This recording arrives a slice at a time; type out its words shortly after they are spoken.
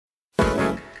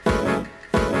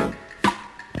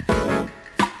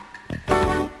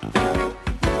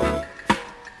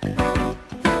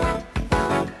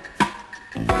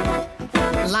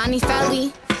Lonnie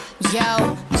Felly.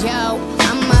 Yo,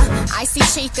 I'm a icy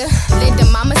chica, Linda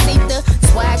Mamacita.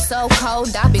 Swag so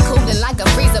cold, I be cooling like a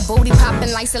freezer. Booty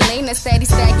popping like Selena, steady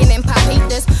stacking in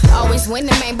papitas. Always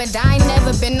winning, man, but I ain't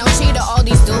never been no cheater. All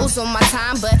these dudes on my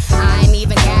time, but I ain't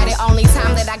even got it. Only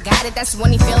time that I got it, that's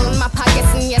when he fillin' my pockets.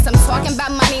 And yes, I'm talking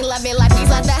about money, love it like these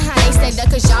like the honey. Stay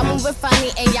up cause y'all moving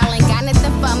funny and y'all ain't got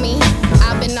nothing for me.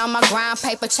 I've been on my grind,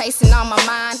 paper chasing on my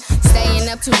mind. Staying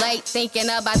up too late, thinking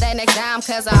about that next dime.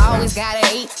 Cause I always gotta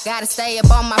eat, gotta stay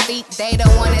up on my feet. They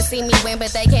don't wanna see me win,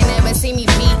 but they can't never see me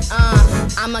beat.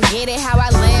 I'ma get it how I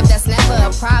live, that's never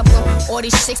a problem. All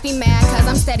these chicks be mad cause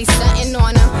I'm steady stunting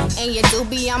on them. And you do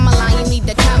be on my line, you need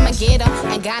to come and get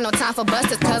them. Ain't got no time for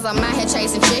busters cause I'm out here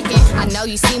chasing chicken. I know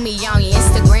you see me on your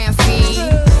Instagram feed,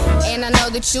 and I know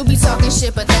that you be talking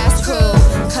shit, but that's cool.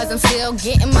 Cause I'm still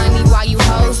getting money while you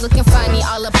hoes looking funny.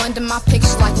 All up under my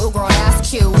pictures like, ooh girl, that's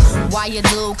cute. Why you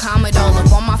do comment all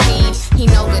up on my feed? He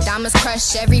know that diamonds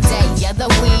crush every day of the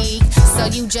week. So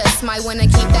you just might wanna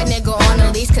keep that nigga on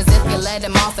the leash. Cause if you let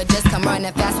him off, it just come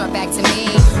running fast right back to me.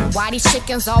 Why these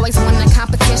chickens always win the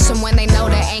competition when they know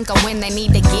they ain't gon' win? They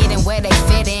need to get in where they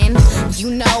fit in.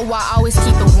 You know I always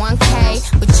keep it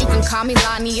 1K, but you can call me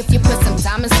Lonnie if you put some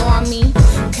diamonds on me.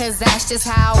 Cause that's just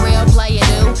how a real player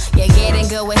do. You getting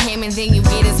good with him and then you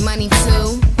get his money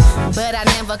too. But I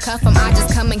never cuff him, I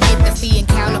just come and get the fee and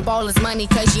count up all his money.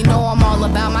 Cause you know I'm all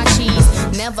about my cheese.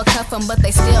 Never cuff him, but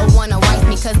they still wanna wife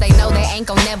me. Cause they know they ain't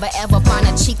gon' never ever find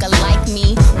a chica like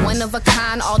me. One of a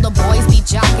kind, all the boys be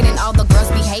jocking and all the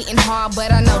girls be hating hard.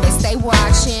 But I know they stay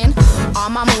watching all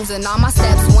my moves and all my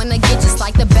steps. Wanna get just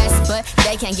like the best, but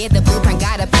they can't get the blueprint,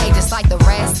 gotta pay just like the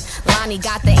rest. Lonnie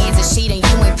got the answer sheet and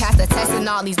you ain't passed the test. And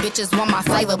all these bitches want my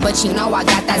flavor, but you know I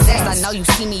got that zest. I know you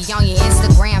see me on your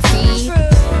Instagram feed,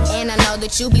 and I know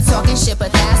that you be talking shit,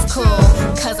 but that's cool.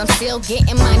 Cause I'm still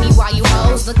getting money while you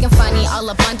hoes looking funny. All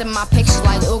up under my pictures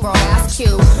like, ooh girl, that's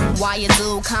cute. Why you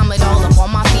do comment all up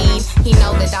on my feed? He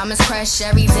know that diamonds crush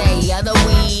every day of the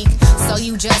week. So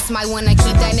you just might wanna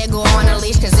keep that nigga on a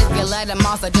leash. Cause if you let him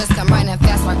off, it just come running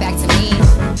fast right back to me.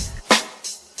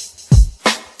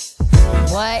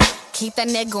 What? Keep that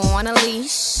nigga on a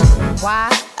leash.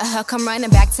 Why? He'll come running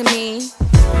back to me.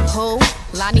 Who?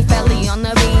 Lonnie Felly on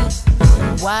the beat.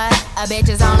 What? A bitch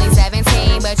is only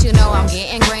 17, but you know I'm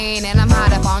getting green and I'm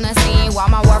hot up on the scene while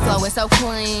my workflow is so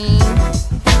clean.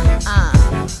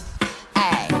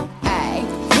 Ay,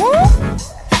 woo!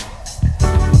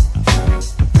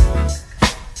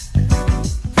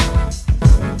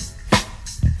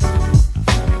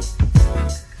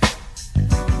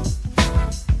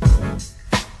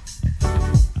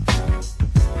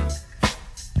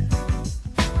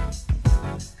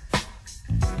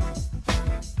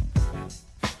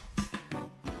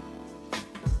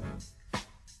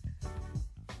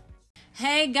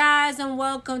 Hey guys, and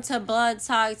welcome to Blood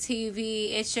Talk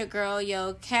TV. It's your girl,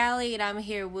 Yo Callie, and I'm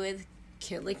here with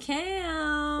Killer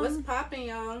Cam. What's poppin',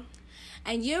 y'all?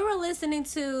 And you were listening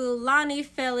to Lonnie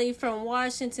Felly from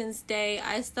Washington State.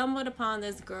 I stumbled upon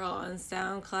this girl on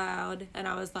SoundCloud, and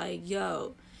I was like,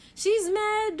 yo, she's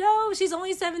mad dope. She's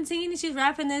only 17 and she's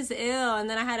rapping this ill. And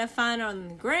then I had to find her on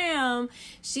the gram.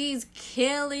 She's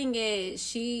killing it.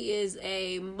 She is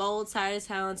a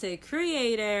multi-talented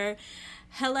creator.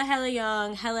 Hella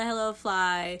young, hella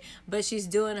fly, but she's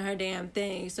doing her damn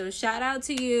thing. So shout out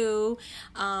to you.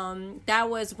 That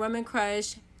was Woman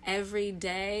Crush Every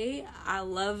Day. I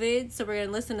love it. So we're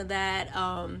gonna listen to that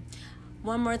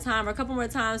one more time or a couple more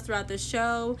times throughout the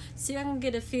show. So you're gonna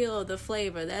get a feel of the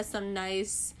flavor. That's some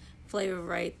nice flavor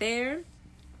right there.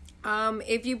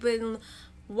 If you've been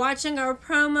watching our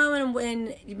promo and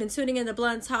when you've been tuning in to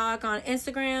Blunt Talk on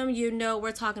Instagram, you know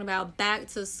we're talking about back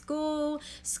to school.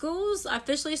 School's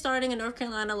officially starting in North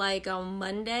Carolina like on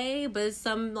Monday, but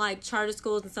some like charter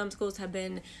schools and some schools have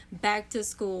been back to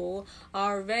school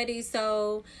already.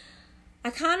 So I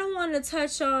kind of want to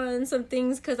touch on some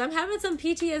things because I'm having some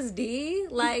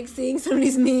PTSD, like seeing some of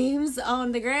these memes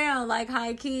on the ground, like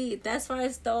high key. That's why I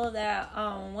stole that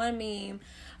one meme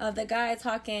of the guy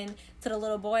talking to the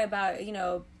little boy about, you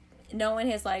know, knowing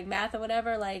his like math or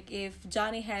whatever. Like if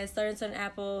Johnny has certain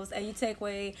apples and you take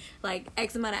away like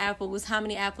X amount of apples, how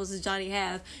many apples does Johnny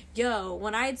have? Yo,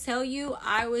 when I tell you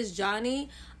I was Johnny.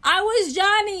 Like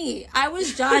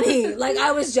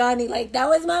I was Johnny. Like that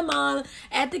was my mom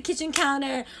at the kitchen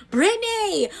counter.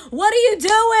 Brittany, what are you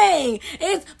doing?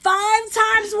 It's 5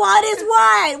 times what is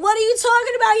what? What are you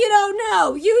talking about? You don't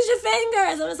know. Use your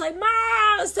fingers. I was like,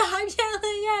 Mom, stop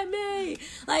yelling at me.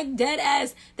 Like dead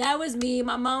ass. That was me.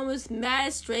 My mom was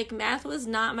mad strict. Math was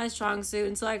not my strong suit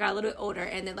until I got a little bit older,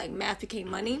 and then like math became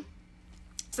money.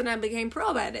 So then I became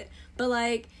pro at it. But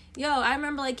like, I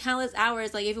remember like countless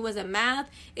hours. Like if it wasn't math,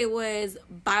 it was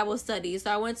Bible study.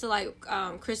 So I went to like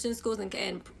Christian schools and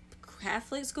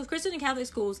Catholic schools, Christian and Catholic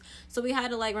schools. So we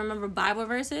had to like remember Bible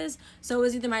verses. So it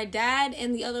was either my dad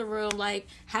in the other room like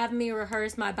having me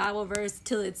rehearse my Bible verse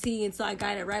till a T until I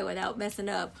got it right without messing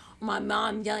up. Or my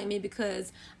mom yelling at me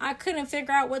because I couldn't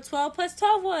figure out what 12 plus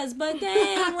 12 was. But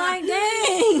dang,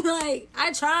 like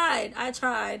I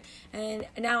tried, and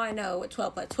now I know what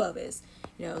 12 plus 12 is.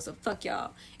 So fuck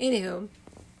y'all. Anywho.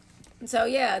 So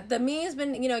yeah, the meme's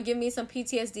been, giving me some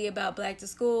PTSD about Black to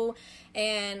School,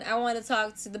 and I want to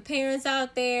talk to the parents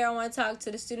out there. I want to talk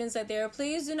to the students out there.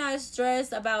 Please do not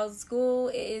stress about school.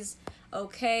 It is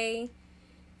okay.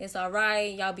 It's all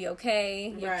right. Y'all be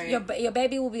okay. Your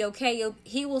baby will be okay.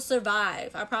 He will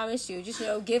survive. I promise you. Just,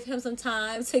 give him some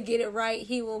time to get it right.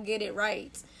 He will get it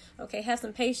right. Okay, have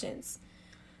some patience,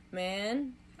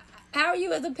 man. How are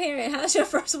you as a parent? How's your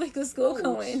first week of school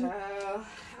going? I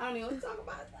don't even want to talk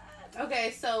about that.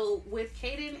 Okay, so with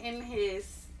Caden in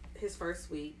his first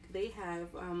week, they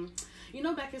have,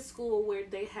 back in school where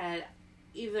they had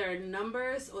either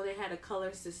numbers or they had a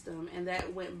color system, and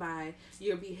that went by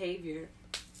your behavior.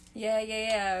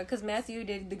 Yeah, because Matthew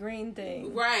did the green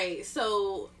thing. Right,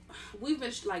 so we've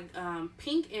been,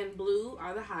 pink and blue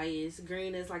are the highest,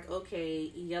 green is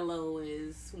okay, yellow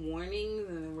is warnings,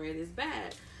 and red is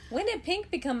bad. When did pink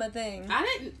become a thing?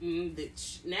 I didn't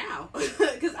now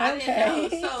because I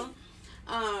didn't know.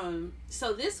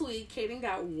 So this week, Caden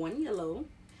got 1 yellow.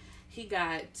 He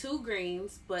got 2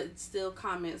 greens, but still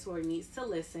comments where he needs to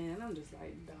listen. I'm just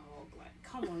like, dog,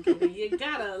 come on, Caden, you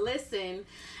gotta listen.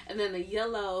 And then the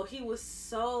yellow, he was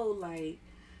so I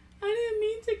didn't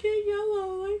mean to get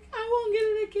yellow. I won't get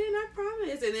it again, I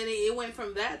promise. And then it went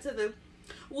from that to she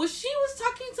was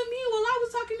talking to me while I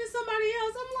was talking to somebody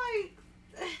else. I'm like,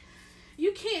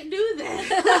 you can't do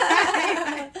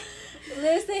that.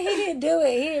 Listen, he didn't do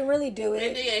it. He didn't really do it.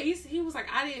 And yeah, he was like,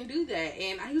 I didn't do that.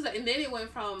 And he was like, and then it went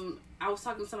from I was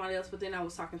talking to somebody else, but then I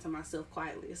was talking to myself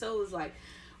quietly. So it was like,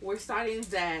 we're starting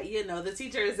that, the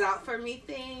teacher is out for me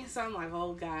thing. So I'm like,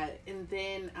 oh God. And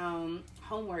then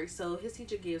homework. So his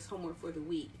teacher gives homework for the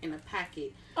week in a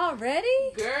packet.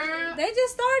 Already? Girl. They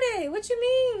just started. What you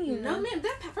mean? No, man.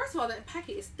 First of all, that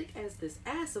packet is thick as this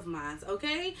ass of mine,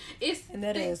 okay? And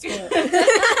that is thick.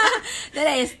 That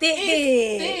ass thick.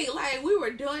 It's thick. We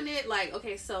were doing it,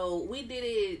 okay, so we did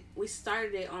it, we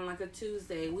started it on a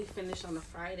Tuesday. We finished on a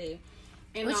Friday.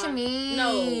 And what you mean?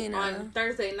 No, on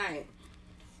Thursday night.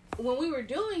 When we were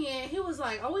doing it, he was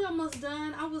like, "Are we almost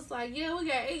done?" I was like, "Yeah, we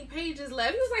got 8 pages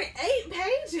left." He was like, 8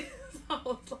 pages? I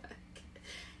was like,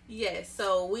 yes.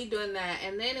 So we doing that.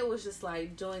 And then it was just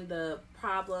doing the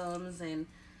problems and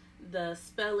the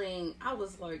spelling. I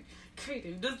was like,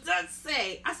 Caden, does that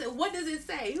say? I said, what does it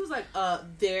say? He was like,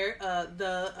 they.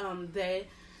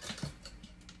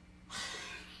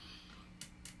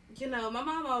 My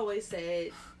mom always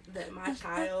said that my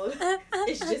child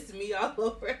is just me all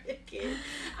over again.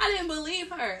 I didn't believe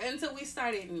her until we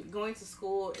started going to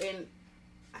school, and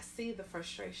I see the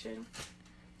frustration.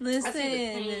 Listen. I see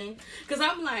the pain. Because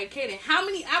I'm like, Caden, how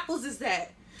many apples is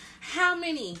that? How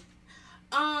many?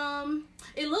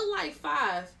 It looked like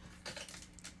 5.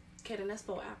 Caden, that's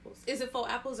 4 apples. Is it 4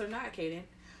 apples or not, Caden?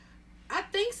 I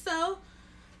think so.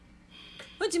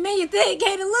 What you mean you think,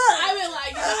 Caden? Look.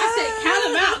 I said, count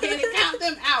them out, Caden. Count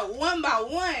them out one by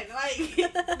one.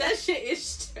 That shit is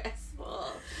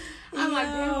stressful. I'm like,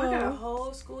 damn, I got a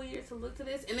whole school year to look to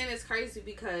this. And then it's crazy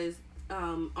because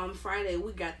on Friday,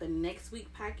 we got the next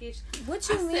week package. What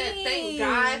you mean? I said, thank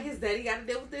God his daddy got to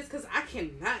deal with this because I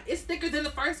cannot. It's thicker than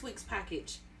the first week's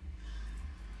package.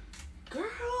 Girl,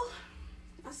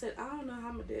 I said, I don't know how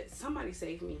I'm going to do it. Somebody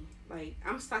save me.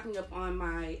 I'm stocking up on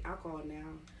my alcohol now.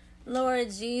 Lord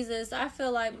Jesus, I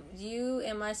feel like you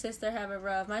and my sister have it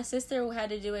rough. My sister had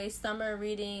to do a summer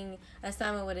reading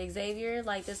assignment with Xavier,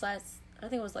 this last, I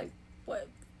think it was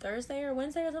Thursday or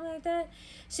Wednesday or something like that.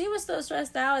 She was so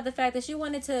stressed out at the fact that she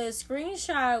wanted to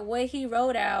screenshot what he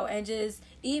wrote out and just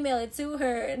email it to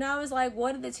her. And I was like,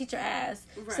 what did the teacher ask?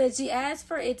 Right. So she asked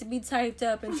for it to be typed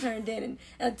up and turned in.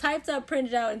 And typed up,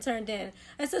 printed out, and turned in.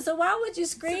 I said, so why would you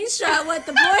screenshot what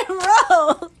the boy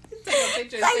wrote?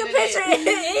 Take a picture and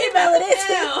email it.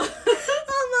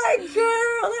 I'm like,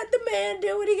 girl, let the man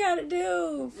do what he gotta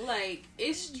do.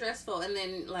 It's stressful. And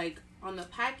then, on the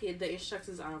packet, the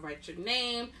instructions are write your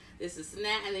name, this is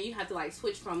that, and then you have to,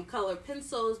 switch from color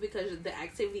pencils because the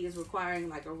activity is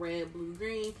requiring, a red, blue,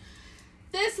 green.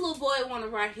 This little boy want to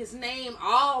write his name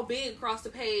all big across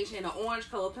the page in an orange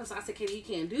color pencil. I said, Katie, you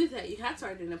can't do that. You have to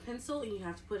write it in a pencil, and you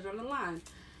have to put it on the line.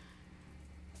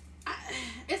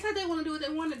 It's like they want to do what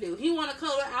they want to do. He want to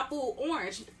color apple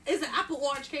orange. Is it apple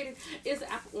orange, Kaden? Is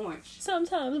it apple orange?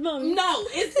 Sometimes, mommy. No,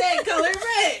 it's that color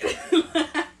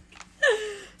red.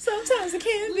 Sometimes it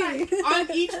can be. Like,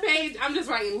 on each page, I'm just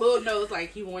writing little notes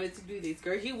like, he wanted to do this,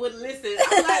 girl. He wouldn't listen.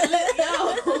 I'm like, let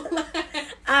go.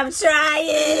 I'm trying.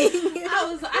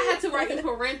 I had to write in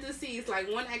parentheses. Like,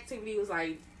 one activity was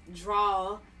like,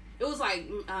 draw. It was like,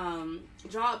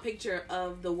 draw a picture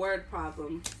of the word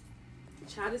problem.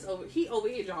 Child is he over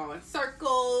here drawing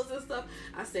circles and stuff.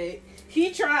 I said,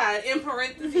 he tried in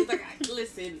parentheses. Like,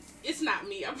 listen, it's not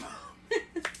me. I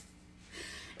promise.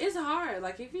 It's hard.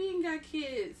 Like, if you ain't got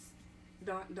kids,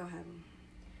 don't have them.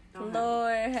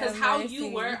 Lord, because how you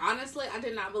were, honestly, I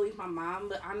did not believe my mom,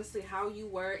 but honestly, how you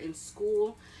were in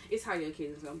school is how your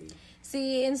kid is gonna be.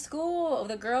 See, in school,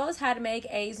 the girls had to make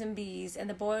A's and B's, and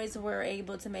the boys were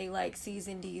able to make like C's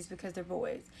and D's because they're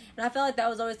boys. And I felt like that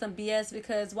was always some BS,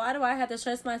 because why do I have to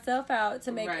stress myself out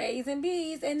to make A's and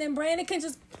B's, and then Brandon can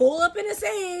just pull up in a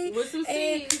C with some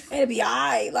C's and it'd be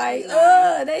alright. Like,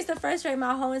 they used to frustrate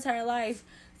my whole entire life.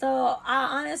 So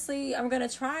I'm gonna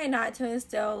try not to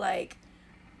instill like.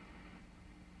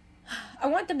 I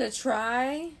want them to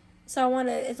try. So I want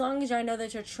to, as long as I know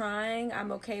that you're trying,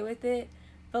 I'm okay with it.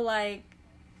 But like,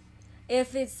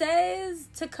 if it says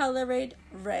to color it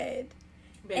red,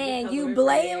 and you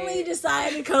blatantly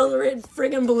decide to color it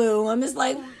friggin' blue, I'm just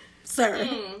like, sir.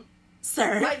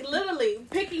 Like, literally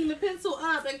picking the pencil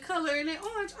up and coloring it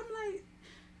orange. I'm like,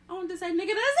 I want to say,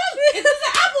 nigga, it's an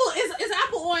apple. It's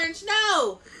apple orange.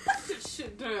 No. Put this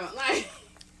shit down. Like.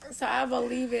 So I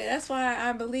believe it. That's why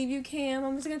I believe you can.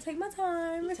 I'm just gonna take my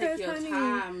time. Take your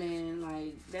time, man.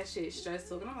 Like, that shit's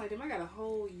stressful. And I'm like, damn, I got a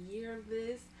whole year of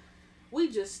this. We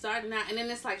just starting out, and then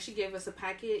it's like she gave us a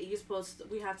packet.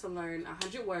 We have to learn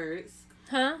 100 words.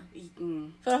 Huh?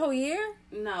 For the whole year?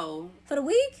 No. For the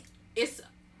week? It's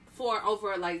for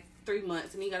over like 3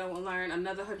 months, and you gotta learn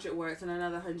another 100 words and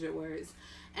another 100 words,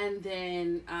 and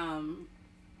then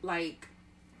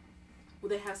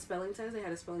they have spelling tests. They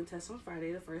had a spelling test on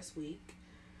Friday, the first week.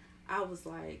 I was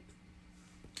like,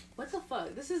 what the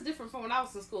fuck? This is different from when I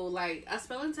was in school. Like, a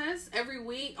spelling test every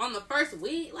week on the first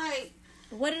week? Like,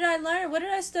 what did I learn? What did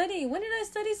I study? When did I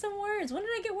study some words? When did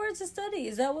I get words to study?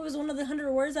 Is that what was one of the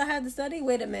 100 words I had to study?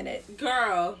 Wait a minute.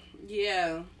 Girl,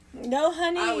 yeah. No,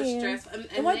 honey. I was stressed.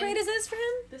 And what grade is this for him?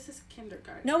 This is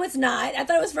kindergarten. No, it's not. I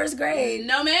thought it was first grade.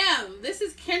 No, ma'am. This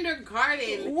is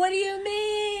kindergarten. What do you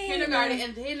mean? Kindergarten.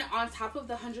 And then on top of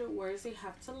the 100 words they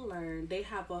have to learn, they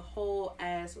have a whole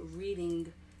ass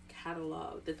reading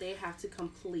catalog that they have to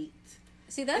complete.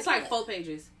 See, that's it's like 4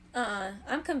 pages.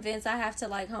 I'm convinced I have to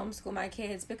like homeschool my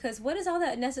kids, because what is all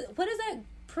that what is that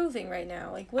proving right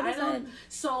now? Like, what is that?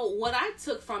 So what I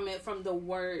took from it, from the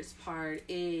words part,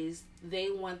 is they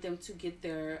want them to get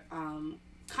their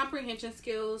comprehension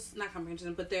skills, not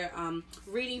comprehension, but their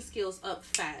reading skills up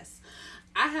fast.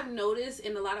 I have noticed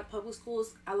in a lot of public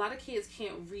schools, a lot of kids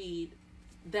can't read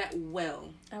that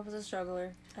well. I was a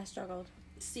struggler. I struggled.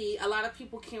 See, a lot of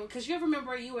people can't, because you ever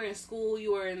remember you were in school,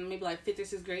 you were in maybe like 5th or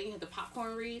 6th grade, you had to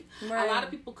popcorn read. Right. A lot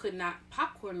of people could not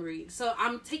popcorn read. So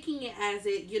I'm taking it as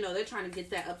they're trying to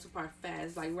get that up to par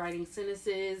fast, like writing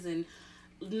sentences and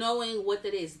knowing what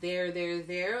that is. There,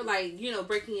 like,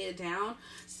 breaking it down.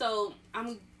 So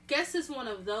I'm guess it's one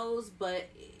of those, but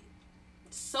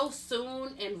so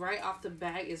soon and right off the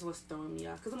bat is what's throwing me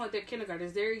off. Because I'm like, they're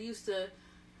kindergartners. They're used to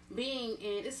being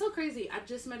in, it's so crazy. I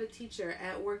just met a teacher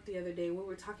at work the other day. We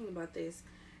were talking about this,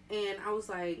 and I was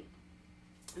like,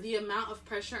 the amount of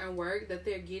pressure and work that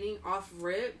they're getting off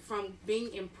rip from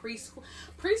being in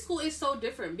preschool is so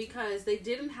different, because they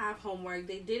didn't have homework.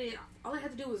 All they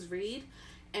had to do was read,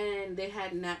 and they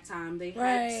had nap time. They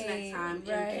had snack time.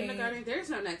 In kindergarten, there's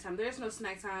no nap time. There's no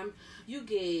snack time. You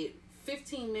get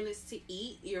 15 minutes to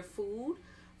eat your food.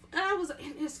 And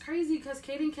it's crazy because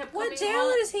Kaden kept coming home. What jail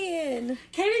is he in?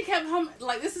 Kaden kept home,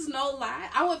 like, this is no lie.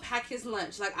 I would pack his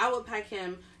lunch. Like, I would pack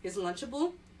him his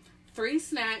Lunchable, 3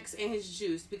 snacks, and his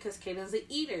juice, because Kaden's an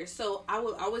eater. So I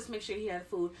would always make sure he had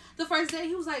food. The first day,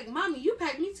 he was like, Mommy, you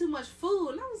packed me too much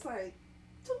food. And I was like,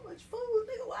 too much food?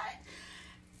 Nigga, what?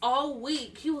 All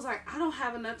week, he was like, I don't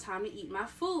have enough time to eat my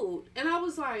food. And I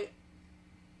was like,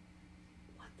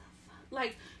 what the fuck?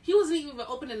 Like, he wasn't even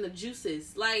opening the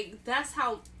juices. Like, that's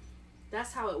how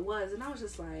it was. And I was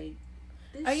just like,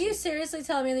 are you seriously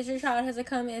telling me that your child has to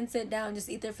come in, sit down, just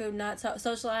eat their food, not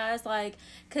socialize? Like,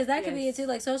 because that could be it too,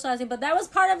 like socializing. But that was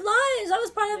part of lunch. That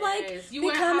was part of like you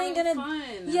becoming fun.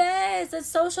 Yes, it's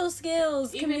social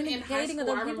skills. Even in high school,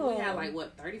 I remember we had like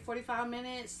 30-45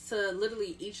 minutes to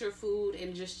literally eat your food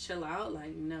and just chill out.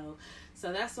 Like, no.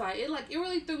 So that's why it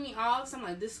really threw me off. So I'm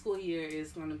like, this school year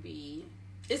is gonna be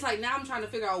it's like now I'm trying to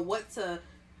figure out what to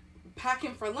pack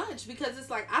him for lunch because it's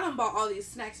like I done bought all these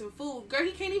snacks and food. Girl,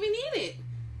 he can't even eat it.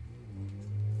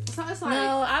 So it's like,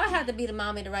 no, I would have to be the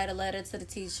mommy to write a letter to the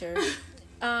teacher.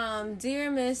 Dear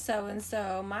Miss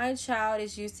So-and-so, my child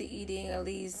is used to eating at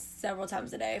least several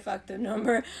times a day. Fuck the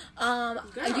number.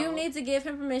 You need to give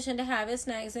him permission to have his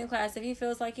snacks in class if he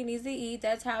feels like he needs to eat.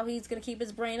 That's how he's going to keep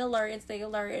his brain alert and stay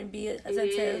alert and be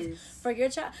attentive for your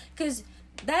child. Because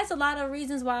that's a lot of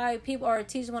reasons why people or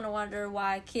teachers want to wonder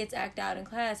why kids act out in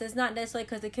class. It's not necessarily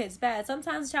because the kid's bad.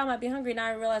 Sometimes the child might be hungry and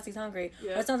not realize he's hungry.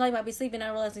 Yep. Or sometimes he might be sleepy and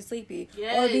not realize he's sleepy.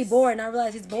 Yes. Or be bored and not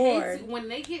realize he's bored. Kids, when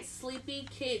they get sleepy,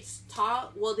 kids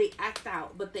talk. Well, they act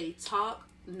out, but they talk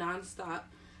nonstop.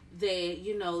 They,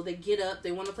 they get up.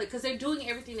 They want to play because they're doing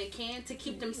everything they can to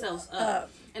keep themselves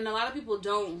up. And a lot of people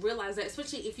don't realize that,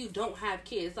 especially if you don't have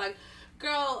kids. Like,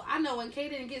 girl, I know when Kay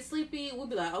didn't get sleepy, we'd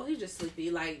be like, oh, he's just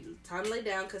sleepy. Like, time to lay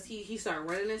down because he started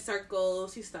running in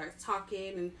circles. He starts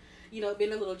talking and,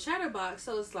 being a little chatterbox.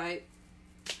 So it's like,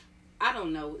 I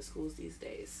don't know with schools these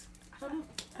days. I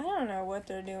don't know what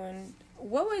they're doing.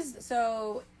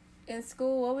 So in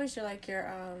school, what was your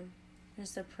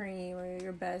supreme or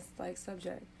your best,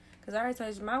 subject? Because I already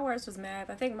told you, my worst was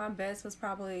math. I think my best was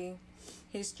probably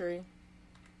history.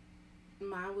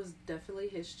 Mine was definitely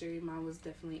history. Mine was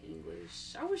definitely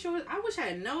English. I wish I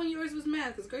had known yours was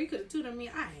math. Because, girl, you could have tutored me.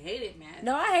 I hated math.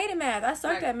 No, I hated math. I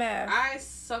sucked at math. I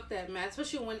sucked at math.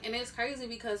 Especially and it's crazy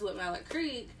because with Mallard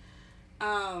Creek,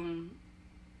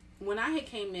 when I had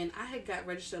came in, I had got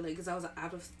registered late because I was an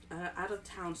out of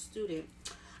town student.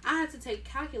 I had to take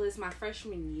calculus my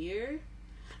freshman year.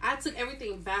 I took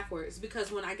everything backwards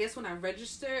because when I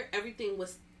registered, everything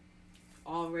was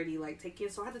already taken,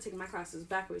 so I had to take my classes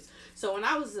backwards. So when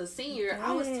I was a senior,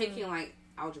 I was taking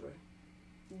algebra,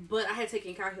 but I had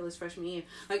taken calculus freshman year.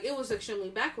 It was extremely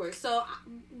backwards. So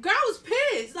girl, I was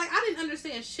pissed. I didn't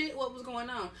understand shit what was going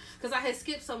on because I had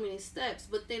skipped so many steps.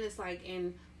 But then it's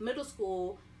in middle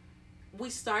school,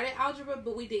 we started algebra,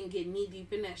 but we didn't get knee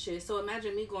deep in that shit. So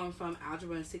imagine me going from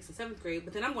algebra in 6th and 7th grade,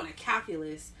 but then I'm going to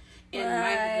calculus in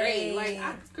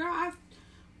 9th grade.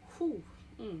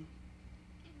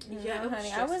 Yeah,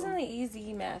 honey, I was in the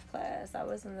easy math class. I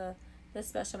was in the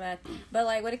special math. But,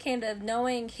 when it came to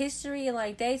knowing history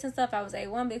and, dates and stuff, I was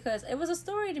A1 because it was a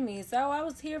story to me. So, I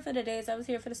was here for the dates. I was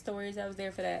here for the stories. I was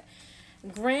there for that.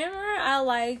 Grammar, I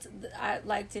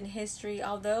liked in history.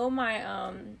 Although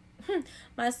my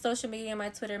my social media and my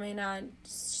Twitter may not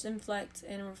reflect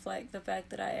the fact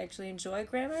that I actually enjoy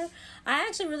grammar. I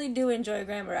actually really do enjoy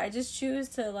grammar. I just choose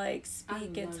to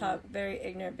speak and talk very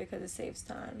ignorant because it saves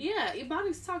time. Yeah,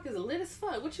 Ebony's talk is lit as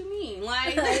fuck. What you mean?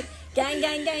 Gang,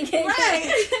 gang, gang, gang.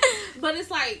 Right. But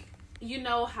it's you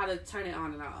know how to turn it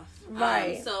on and off.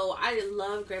 Right. So I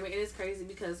love grammar. And it's crazy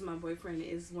because my boyfriend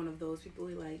is one of those people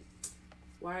who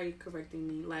why are you correcting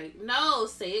me? No,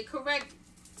 say it correct.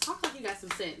 Talk like you got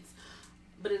some sense.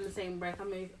 But in the same breath,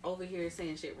 I'm over here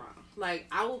saying shit wrong.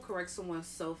 I will correct someone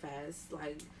so fast.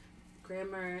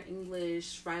 Grammar,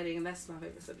 English, writing, that's my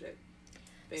favorite subject.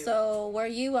 So, were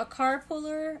you a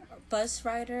carpooler, bus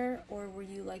rider, or were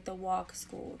you the walk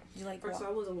school? You First,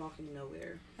 I wasn't walking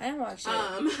nowhere. I didn't walk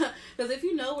shit. Because if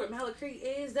you know where Mallard Creek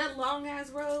is, that long ass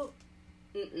road,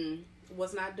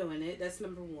 was not doing it. That's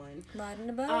number one. Riding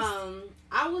the bus?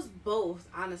 I was both,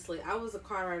 honestly. I was a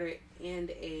car rider and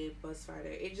a bus rider.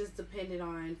 It just depended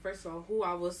on, first of all, who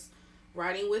I was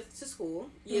riding with to school,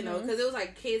 you know, because it was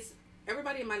kids,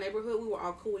 everybody in my neighborhood, we were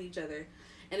all cool with each other.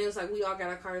 And it was we all got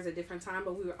our cars at different times,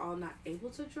 but we were all not able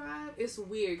to drive. It's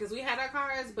weird because we had our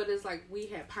cars, but it's we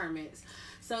had permits.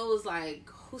 So it was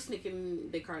who's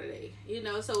sneaking their car today? You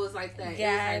know, so it was that.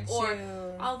 It was or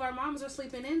all of our moms are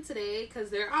sleeping in today because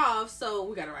they're off, so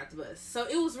we got to ride the bus. So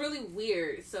it was really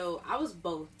weird. So I was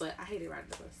both, but I hated riding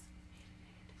the bus.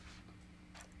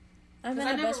 I've been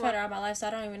a bus rider all my life, so I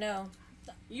don't even know.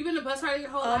 You've been a bus rider your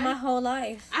whole life? All my whole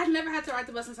life. I've never had to ride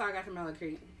the bus until I got to Mallard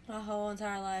Creek. My whole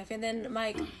entire life. And then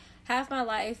half my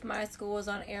life my school was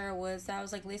on Arrowwood, so I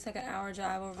was at least an hour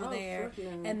drive over there. Yeah.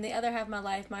 And the other half of my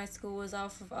life my school was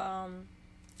off of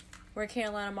where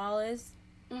Carolina Mall is.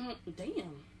 Mm-hmm.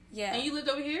 Damn. Yeah. And you lived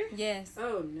over here? Yes.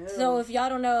 Oh no. So if y'all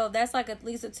don't know, that's at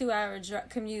least a 2-hour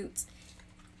commute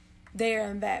there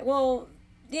and back. Well,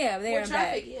 yeah, there and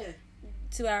traffic, back. Yeah.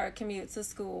 2-hour commute to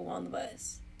school on the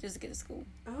bus just to get to school.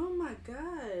 Oh my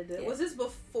God. Yeah. Was this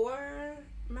before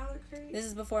Mallard Creek? This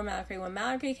is before Mallard Creek. When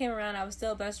Mallard Creek came around, I was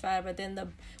still a bus rider, but then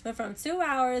went from 2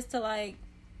 hours to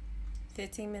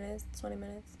 15 minutes, 20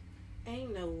 minutes.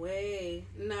 Ain't no way.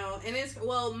 No. And it's,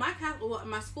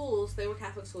 my schools, they were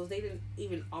Catholic schools. They didn't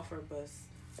even offer a bus.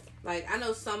 I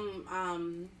know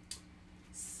some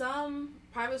some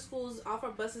private schools offer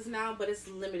buses now, but it's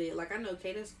limited. Like, I know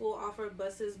Cadence School offer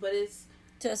buses, but it's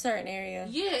to a certain area.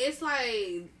 Yeah, it's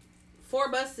like 4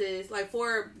 buses, like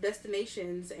 4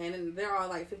 destinations, and they're all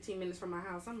like 15 minutes from my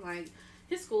house. I'm like,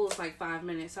 his school is like 5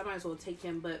 minutes, so I might as well take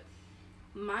him. But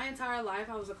my entire life,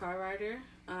 I was a car rider,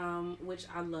 which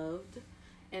I loved.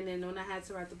 And then when I had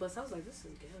to ride the bus, I was like, this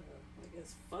is good. Like,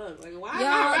 it's fun. Like, why am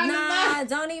I riding the bus?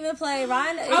 Don't even play.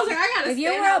 Riding, I was like, I gotta if you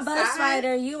stand were a outside. bus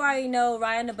rider, you already know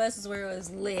riding the bus is where it was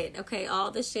lit. Okay,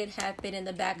 all the shit happened in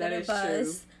the back of the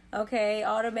bus. True. Okay,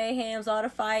 all the mayhems, all the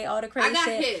fight, all the crazy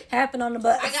shit happened on the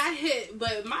bus. I got hit,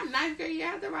 but my 9th grade year,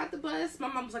 I had to ride the bus. My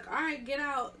mom was like, all right, get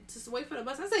out. Just wait for the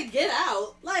bus. I said, get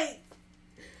out? Like,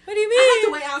 what do you mean? I have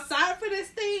to wait outside for this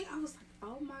thing? I was like,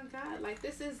 oh my God, like,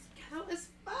 this is, how is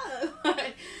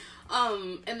fun.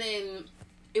 And then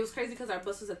it was crazy because our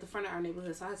bus was at the front of our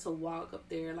neighborhood, so I had to walk up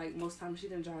there. Like, most times she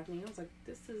didn't drive me. I was like,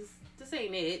 this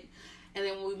ain't it. And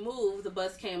then when we moved, the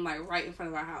bus came like right in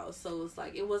front of our house, so it was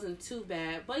like, it wasn't too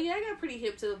bad. But yeah, I got pretty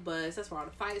hip to the bus. That's where all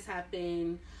the fights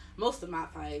happen. Most of my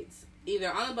fights,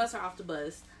 either on the bus or off the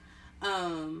bus.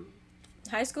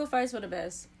 High school fights were the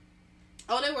best.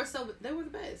 Oh, they were the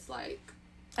best. Like,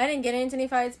 I didn't get into any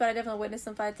fights, but I definitely witnessed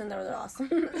some fights, and they were awesome.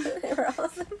 They were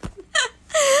awesome.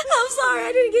 I'm sorry,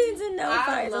 I didn't get into no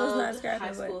fights. I was not scrapping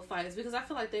high school fights because I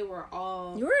feel like they were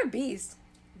all. You were a beast.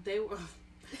 They were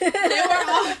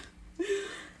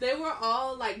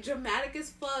all like dramatic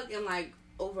as fuck and like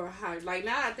overhyped. Like,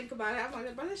 now that I think about it, I'm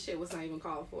like, but that shit was not even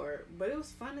called for. But it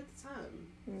was fun at the time.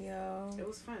 Yo, it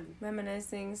was fun.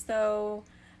 Reminiscing. So,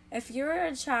 if you're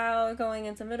a child going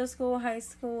into middle school, high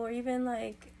school, or even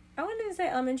like, I wouldn't even say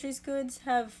elementary schools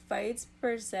have fights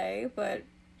per se, but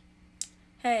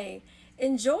hey,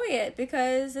 enjoy it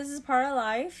because this is part of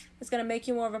life. It's gonna make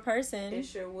you more of a person. It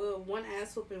sure will. One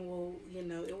ass whooping will,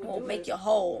 it will make you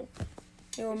whole.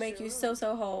 It will make you so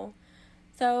whole.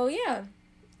 So yeah,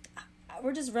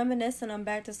 we're just reminiscing on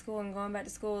back to school and going back to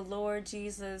school. Lord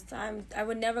Jesus, I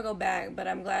would never go back, but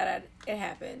I'm glad it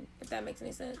happened. If that makes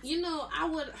any sense.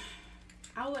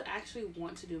 I would actually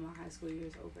want to do my high school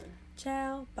years over.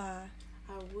 Ciao, bye.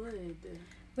 I would.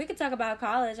 We could talk about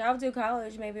college. I would do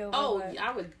college maybe over. Oh,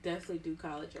 I would definitely do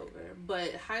college over.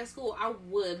 But high school, I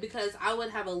would, because I would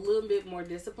have a little bit more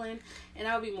discipline, and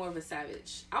I would be more of a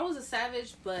savage. I was a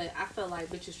savage, but I felt like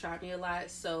bitches tried me a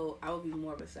lot, so I would be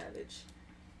more of a savage.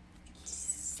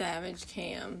 Savage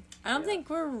Cam. I don't think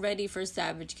we're ready for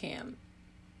Savage Cam.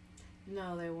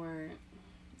 No, they weren't.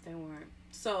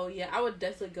 So, yeah, I would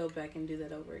definitely go back and do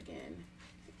that over again.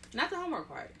 Not the homework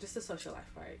part, just the social life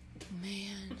part.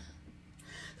 Man.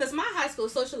 Because my high school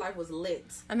social life was lit.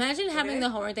 Imagine having the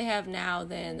homework they have now,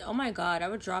 then, oh my God, I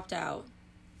would have dropped out.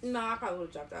 No, I probably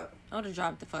would have dropped out. I would have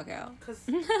dropped the fuck out.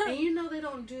 And they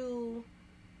don't do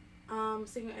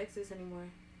senior exits anymore.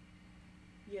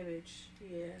 Yeah, bitch.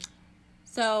 Yeah.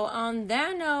 So, on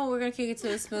that note, we're going to kick it to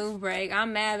a smooth break.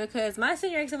 I'm mad because my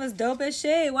senior exit was dope as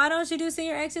shit. Why don't you do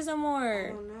senior exits no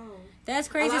more? I don't know. That's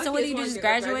crazy. So, what do you do? Just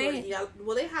graduate? Yeah.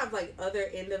 Well, they have, like, other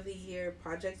end-of-the-year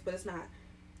projects, but it's not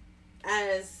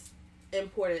as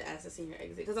important as a senior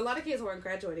exit. Because a lot of kids weren't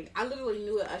graduating. I literally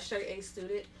knew a straight A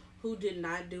student who did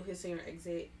not do his senior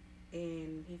exit,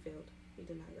 and he failed. He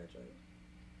did not graduate.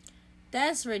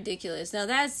 That's ridiculous. Now,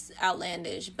 that's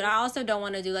outlandish. But I also don't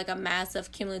want to do, like, a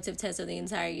massive cumulative test of the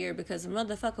entire year because,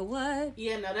 motherfucker, what?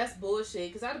 Yeah, no, that's bullshit.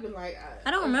 Because I'd have been like...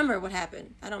 I don't remember what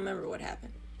happened.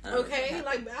 Okay,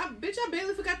 like, bitch, I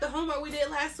barely forgot the homework we did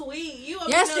last week.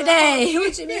 Yesterday.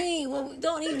 What you mean? Well,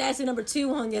 don't even ask me number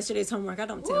 2 on yesterday's homework. I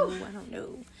don't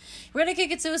know. We're going to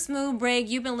kick it to a smooth break.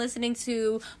 You've been listening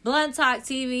to Blunt Talk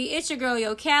TV. It's your girl,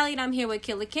 Yo Callie, and I'm here with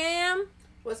Killer Cam.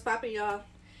 What's poppin', y'all?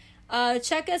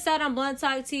 Check us out on Blunt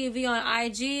Talk TV on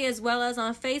IG as well as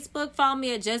on Facebook. Follow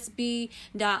me at justb__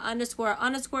 as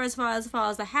far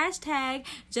as the hashtag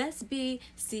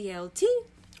justbclt.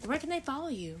 Where can they follow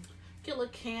you? Killer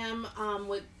Cam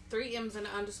with 3 M's and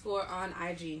an underscore on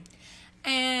IG.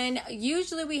 And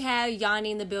usually we have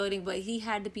Yanni in the building, but he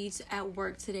had to be at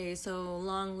work today, so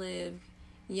long live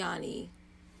Yanni.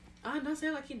 Oh, don't say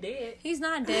like he dead. He's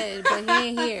not dead, but he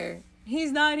ain't here.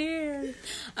 He's not here.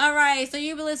 All right, so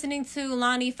you've been listening to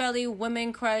Lonnie Felly,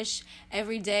 Women Crush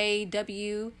Every Day,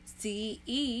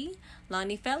 WCE.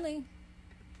 Lonnie Felly.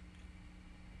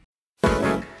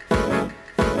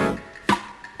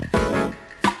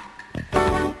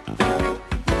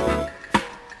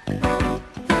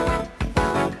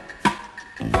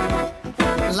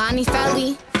 Lonnie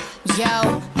Felly,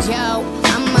 yo,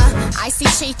 I'm a icy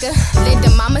shaker, lit the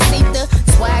mamacita,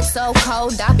 swag so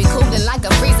cold, I be cooling like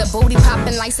a freezer, booty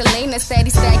popping like Selena, steady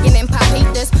stacking in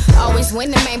papitas, always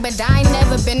winning, man, but I ain't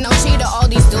never been no cheater, all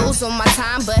these dudes waste all my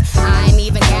time, but I ain't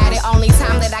even got it. Only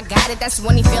time that I got it, that's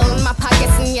when he feel in my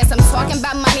pockets. And yes, I'm talking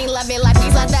about money, love it like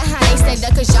these other honey. Stay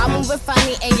there cause y'all moving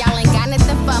funny and y'all ain't got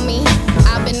nothing for me.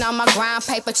 I've been on my grind,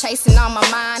 paper chasing on my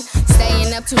mind.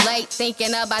 Staying up too late,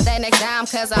 thinking about that next time.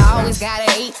 Cause I always gotta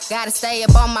eat, gotta stay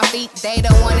up on my feet. They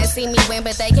don't wanna see me win,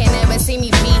 but they can't ever see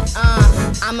me beat.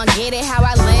 I'ma get it how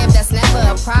I live, that's never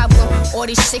a problem. Or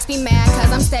these chicks be mad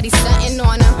cause I'm steady stunting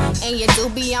on them. And you do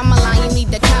be on my line, you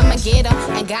need to come and get them.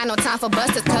 Ain't got no time for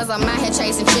busters cause I'm out here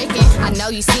chasing chicken. I know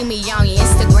you see me on your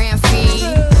Instagram feed,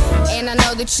 and I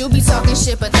know that you be talking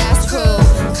shit, but that's cool.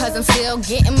 Cause I'm still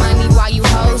getting money while you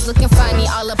hoes looking funny.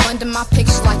 All up under my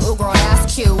pictures like, ooh girl,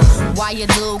 that's cute. Why you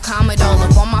do comment all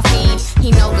up on my feed?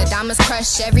 He know that diamonds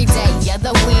crush every day of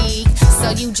the week. So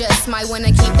you just might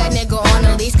wanna keep that nigga on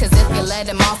the leash. Cause if you let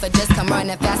him off, it just come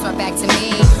running fast right back to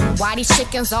me. Why these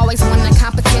chickens always win the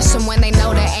competition when they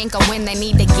know they ain't gon' win? They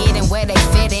need to get in where they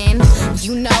fit in.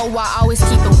 You know I always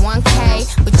keep it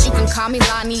 1K, but you can call me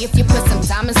Lonnie if you put some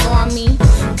diamonds on me.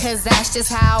 Cause that's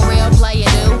just how a real player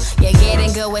do. You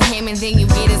getting good with him and then you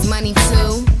get his money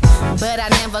too. But I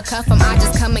never cuff him, I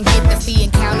just come and get the fee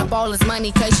and count up all his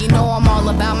money. Cause you know I'm all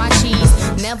about my cheese.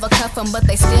 Never cuff him, but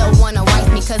they still wanna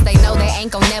wife me. Cause they know they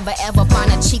ain't gon' never ever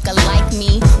find a chica like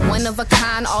me. One of a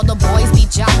kind, all the boys be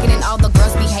jocking and all the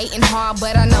girls be hating hard.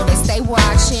 But I know they stay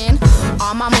watching.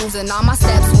 All my moves and all my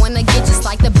steps wanna get just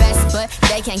like the best. But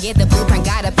they can't get the blueprint,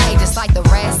 gotta pay just like the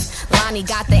rest. Lonnie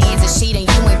got the answer sheet and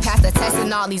you ain't passed the test.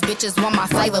 And all these bitches want my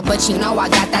flavor, but you know I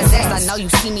got that zest. I know you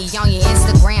see me on your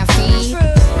Instagram feed,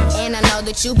 and I know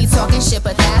that you be talking shit,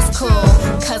 but that's cool.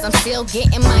 Cause I'm still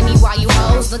getting money while you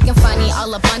hoes looking funny.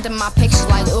 All up under my pictures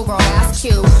like, ooh girl, that's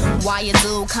cute. Why you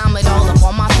do comment all up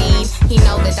on my feed? He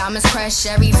know that diamonds crush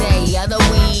every day of the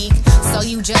week. So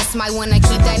you just might wanna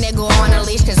keep that nigga on a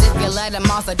leash. Cause if you let him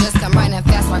off, it just come running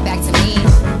fast right back to me.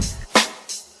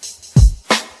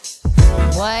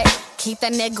 What? Keep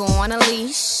that nigga on a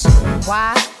leash.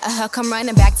 Why? He'll come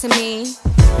running back to me.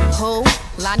 Who?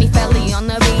 Lonnie Felly on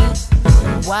the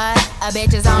beat. What? A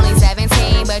bitch is only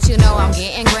 17, but you know I'm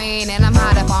getting green and I'm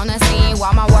hot up on the scene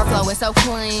while my workflow is so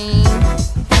clean.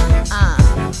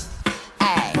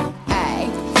 Ay, ay,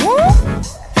 woo!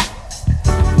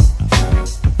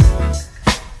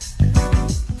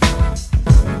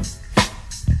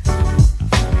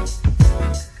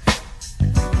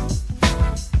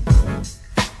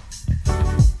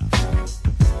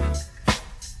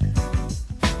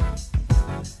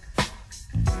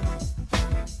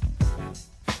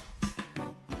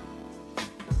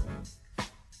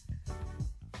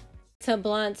 To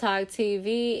Blunt Talk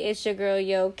TV, it's your girl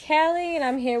Yo Callie, and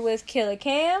I'm here with Killer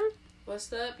Cam.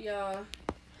 What's up, y'all?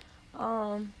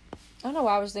 I don't know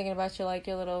why I was thinking about you, like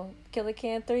your little Killer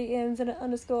Cam 3 M's and an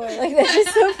underscore. Like that's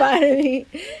just so fire to me.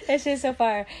 That's just so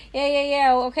fire.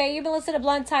 Yeah. Okay, you've been listening to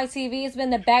Blunt Talk TV. It's been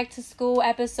the back to school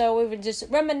episode. We've been just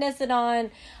reminiscing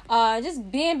on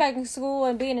just being back in school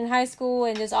and being in high school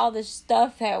and just all the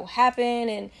stuff that happened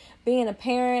and being a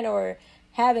parent or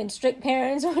having strict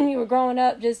parents when you were growing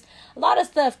up. Just a lot of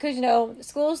stuff, because you know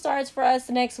school starts for us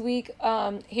next week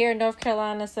here in North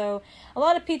Carolina, so a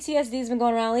lot of PTSD has been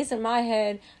going around, at least in my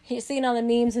head, seeing all the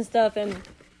memes and stuff, and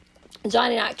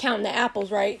Johnny not counting the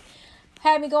apples right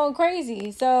had me going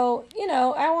crazy. So you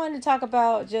know, I wanted to talk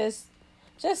about just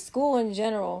school in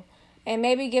general and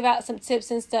maybe give out some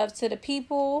tips and stuff to the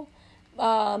people,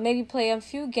 maybe play a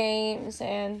few games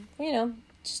and you know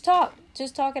just talk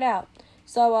it out.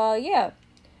 So yeah,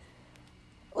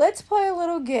 let's play a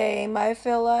little game. I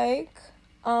feel like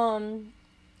I'm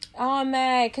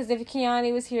mad because if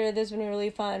Keani was here, this would be really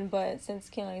fun. But since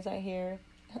Keani's not here,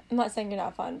 I'm not saying you're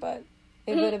not fun, but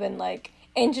it would have been like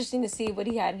interesting to see what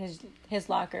he had in his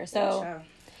locker. So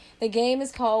the game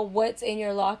is called What's in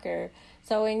Your Locker.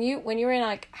 So when you were in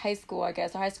like high school, I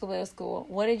guess, or high school, middle school,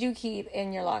 what did you keep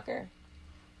in your locker?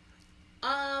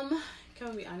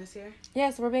 Can we be honest here?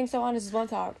 Yes, we're being so honest. It's one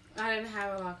talk. I didn't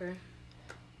have a locker.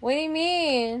 What do you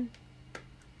mean?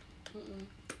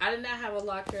 I did not have a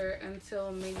locker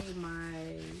until maybe my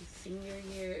senior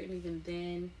year, and even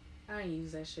then, I didn't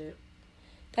use that shit.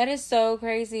 That is so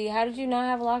crazy. How did you not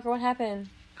have a locker? What happened?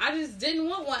 I just didn't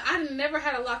want one. I never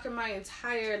had a locker my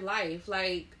entire life.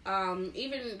 Like,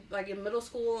 even like in middle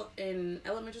school and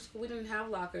elementary school, we didn't have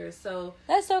lockers. So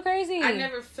that's so crazy. I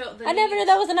never felt the I never knew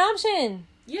that was an option.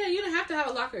 Yeah, you didn't have to have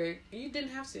a locker. You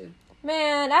didn't have to.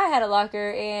 Man, I had a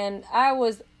locker and I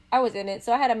was in it.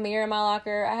 So I had a mirror in my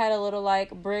locker. I had a little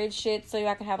like bridge shit so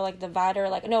I could have like divider.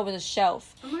 Like no, it was a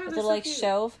shelf. Oh my God, it was a like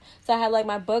shelf. So I had like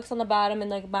my books on the bottom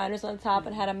and like binders on the top,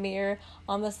 and had a mirror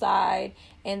on the side.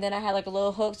 And then I had like a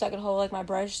little hook so I could hold like my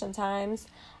brush sometimes.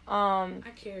 I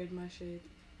carried my shit.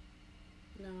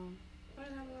 No. I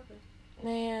didn't have a locker.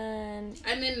 Man.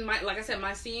 And then, like I said,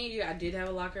 my senior year, I did have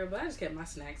a locker, but I just kept my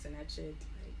snacks and that shit.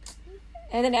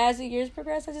 And then as the years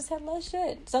progressed, I just had less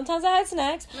shit. Sometimes I had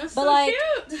snacks. That's but so like,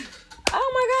 cute.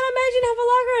 Oh my god, imagine have a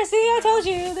locker. See, I told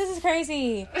you. This is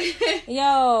crazy.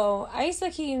 Yo, I used to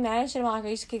keep mad shit in my locker.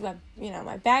 I used to keep my,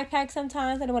 my backpack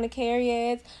sometimes. I didn't want to carry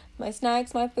it. My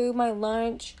snacks, my food, my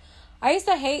lunch. I used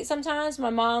to hate sometimes my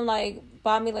mom,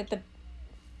 bought me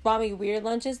weird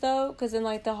lunches, though. Because then,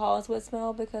 the halls would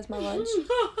smell because my lunch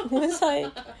was,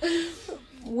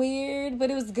 weird.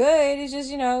 But it was good. It's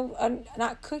just,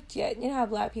 not cooked yet. You know how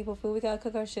black people food. We got to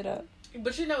cook our shit up.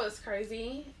 But you know what's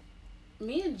crazy?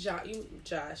 Me and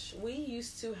Josh, we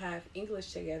used to have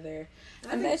English together.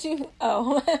 I bet you.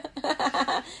 Oh,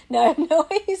 no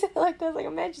way you said it like that. I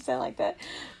bet you said it like that.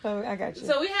 Oh, I got you.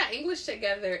 So we had English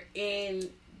together, and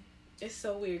it's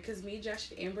so weird because me, Josh,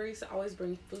 and Amber used to always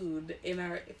bring food in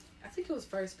our. I think it was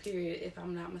first period, if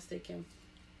I'm not mistaken.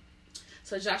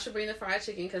 So Josh would bring the fried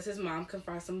chicken because his mom could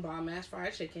fry some bomb ass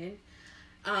fried chicken.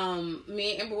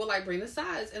 Me and Amber would bring the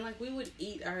sides, and we would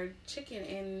eat our chicken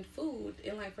and food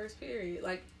in first period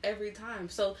every time.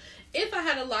 So if I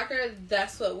had a locker,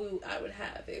 that's what I would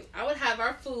have. I would have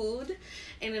our food,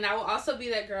 and then I would also be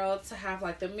that girl to have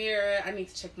the mirror. I need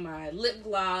to check my lip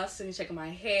gloss, I need to check my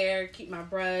hair, keep my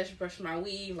brush my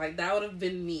weave. That would have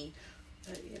been me.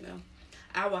 But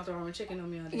I walked around with chicken on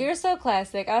me all day. You're so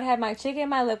classic. I would have my chicken,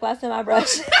 my lip gloss, and my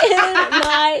brush in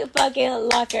my fucking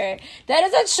locker. That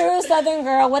is a true Southern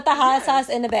girl with the hot sauce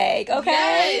in the bag,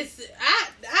 okay? Yes.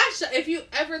 If you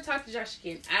ever talk to Josh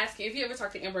again, ask him. If you ever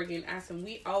talk to Amber again, ask him.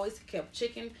 We always kept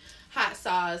chicken, hot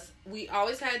sauce. We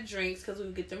always had drinks because we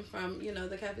would get them from,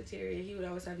 the cafeteria. He would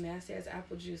always have nasty ass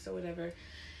apple juice or whatever.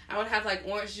 I would have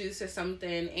orange juice or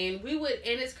something, and we would,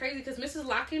 and it's crazy because Mrs.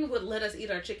 Locken would let us eat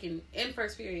our chicken in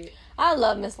first period. I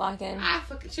love Miss Locken.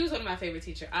 She was one of my favorite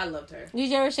teachers. I loved her. Did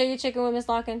you ever share your chicken with Miss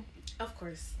Locken? Of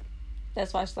course.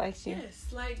 That's why she likes you. Yes,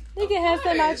 you can have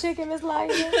some of my chicken, Miss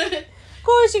Locken. Of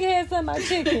course you can have some of my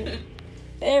chicken.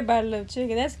 Everybody love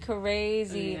chicken. That's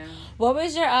crazy. Yeah. What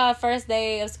was your first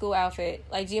day of school outfit?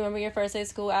 Do you remember your first day of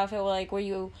school outfit? Were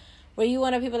you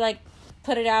one of people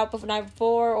put it out the night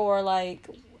before, or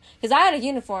because I had a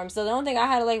uniform, so the only thing I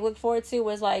had to look forward to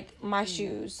was my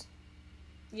shoes.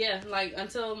 Yeah,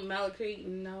 until Mallard Creek,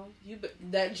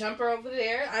 that jumper over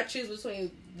there, I choose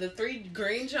between the 3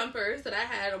 green jumpers that I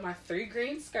had on my 3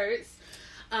 green skirts.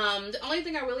 The only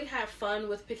thing I really had fun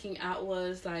with picking out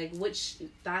was which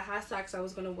thigh-high socks I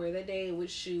was going to wear that day,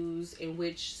 which shoes, and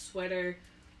which sweater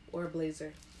or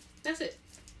blazer. That's it.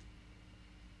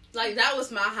 That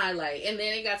was my highlight. And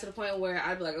then it got to the point where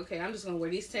I'd be okay, I'm just going to wear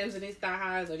these Timbs and these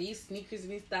thigh-highs, or these sneakers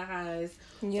and these thigh-highs,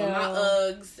 or my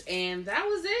Uggs, and that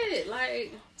was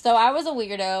it. So I was a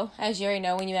weirdo, as you already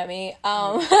know when you met me.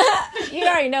 You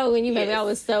already know when you met me, I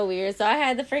was so weird. So I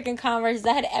had the freaking Converse.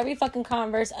 I had every fucking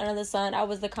Converse under the sun. I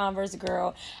was the Converse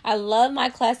girl. I love my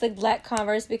classic black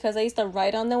Converse because I used to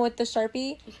write on them with the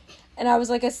Sharpie. And I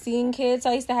was a scene kid, so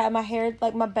I used to have my hair,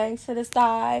 my bangs to the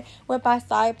side, with my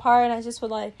side part, and I just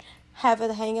would, have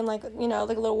it hanging, like a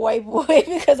little white boy,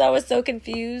 because I was so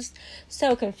confused.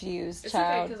 So confused, it's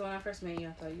child. Okay, because when I first met you,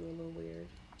 I thought you were a little weird.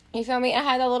 You feel me? I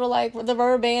had that little, the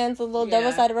rubber bands, the little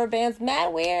double-sided rubber bands.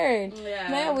 Mad weird. Yeah.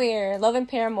 Mad weird. Loving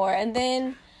Paramore. And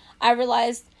then I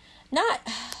realized, I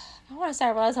realized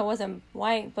I wasn't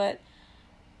white, but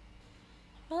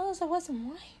I realized I wasn't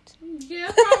white.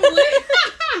 Yeah, probably.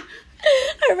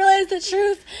 I realized the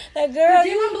truth. That girl,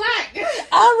 I'm black.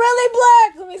 I'm really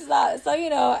black. Let me stop. So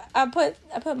I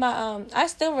put my I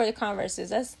still wear the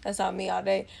Converses. That's on me all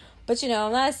day. But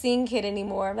I'm not a scene kid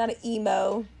anymore. I'm not an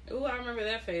emo. Ooh, I remember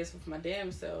that phase with my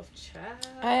damn self, child.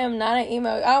 I am not an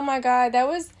emo. Oh my god, that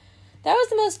was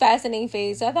the most fascinating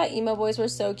phase. I thought emo boys were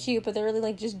so cute, but they're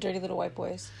really just dirty little white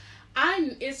boys.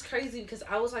 It's crazy because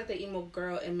I was the emo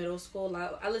girl in middle school.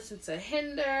 I listened to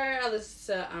Hinder. I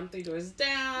listened to 3 Doors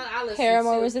Down. I listened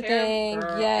Paramore to was a thing.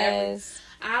 Girl, yes.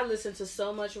 I listened to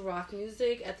so much rock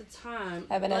music at the time.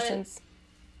 Evanescence.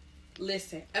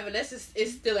 Listen, Evanescence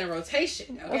is still in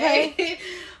rotation, okay?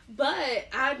 But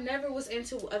I never was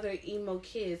into other emo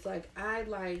kids. I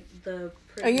liked the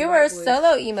pretty you white were a boys.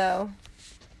 solo emo.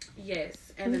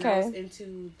 Yes, and then I was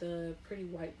into the pretty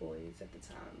white boys at the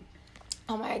time.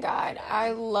 Oh my god,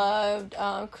 I loved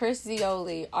Chris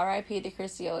Zioli. R.I.P. to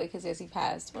Chris Zioli, because he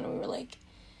passed when we were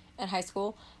in high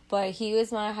school. But he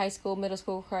was my middle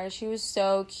school crush. He was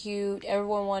so cute.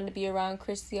 Everyone wanted to be around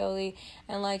Chris Zioli.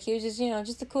 And he was just,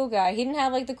 just a cool guy. He didn't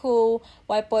have the cool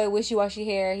white boy wishy-washy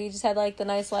hair. He just had the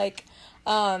nice Family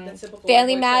Matters. The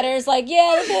Family Matters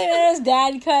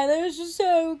dad cut. It was just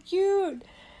so cute.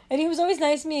 And he was always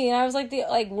nice to me, and I was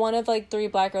like one of like 3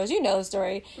 black girls. You know the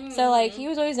story. So like he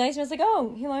was always nice to me. I was like,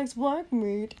 oh, he likes black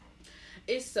meat.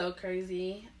 It's so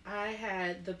crazy. I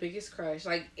had the biggest crush.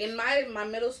 Like in my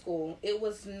middle school, it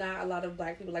was not a lot of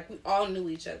black people. Like we all knew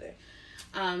each other.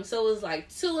 So it was like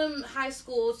 2 in high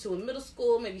school, 2 in middle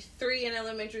school, maybe 3 in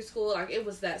elementary school. Like it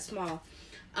was that small.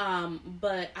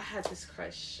 But I had this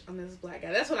crush on this black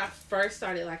guy. That's when I first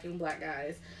started liking black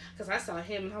guys, because I saw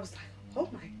him and I was like, oh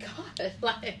my god,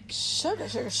 like sugar.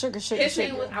 His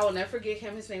name was, I will never forget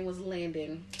him. His name was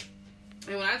Landon,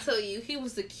 and when I tell you, he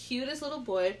was the cutest little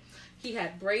boy. He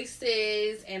had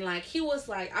braces, and like he was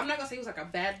like, I'm not gonna say he was like a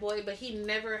bad boy, but he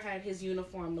never had his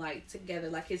uniform like together.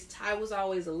 Like his tie was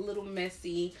always a little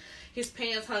messy. His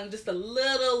pants hung just a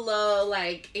little low,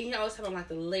 like, and he always had on like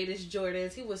the latest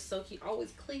Jordans. He was so cute,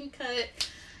 always clean cut.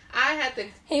 I had to.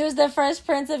 He was the Fresh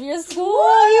Prince of your school.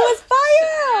 He was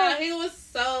fire. He was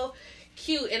so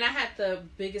cute, and I had the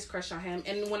biggest crush on him.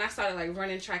 And when I started like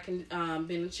running track and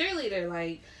being a cheerleader,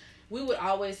 like we would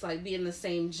always like be in the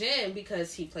same gym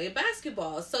because he played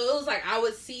basketball. So it was like I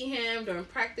would see him during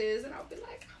practice, and I would be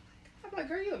like, oh my god, I'm like,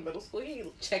 girl, you in middle school, he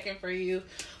ain't checking for you.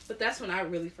 But that's when I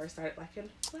really first started liking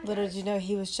black Little guys. did you know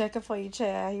he was checking for you,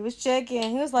 Chad. He was checking.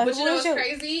 He was like, but you know what's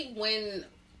crazy? When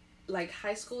like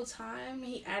high school time,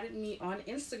 he added me on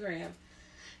Instagram.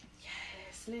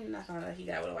 Yes, and then I found out he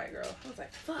got with a white girl. I was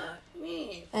like, fuck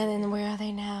me. And then where are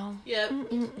they now? Yep.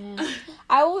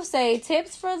 I will say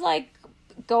tips for like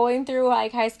going through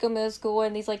like high school, middle school,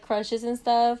 and these like crushes and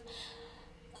stuff.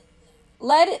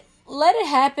 Let it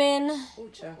happen. Ooh,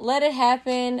 let it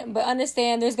happen, but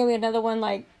understand there's gonna be another one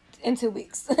like in 2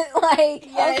 weeks. Like,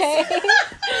 yes. Okay.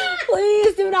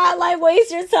 Please do not like waste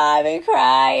your time and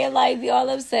cry and like be all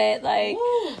upset. Like,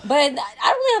 but I don't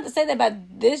really have to say that about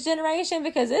this generation,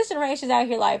 because this generation's out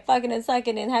here like fucking and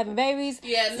sucking and having babies.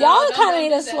 Yeah, y'all kind of need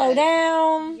to slow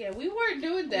down. Yeah, we weren't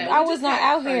doing that. I was not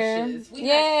out here.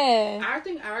 I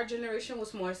think our generation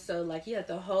was more so like you had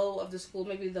the hoe of the school,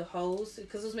 maybe the hoes,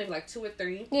 because it was maybe like 2 or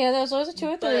 3. Yeah, those were 2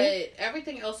 or 3. But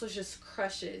everything else was just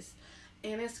crushes.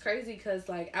 And it's crazy because,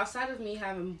 like, outside of me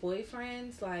having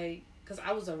boyfriends, like, because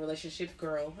I was a relationship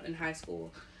girl in high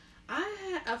school, I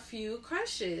had a few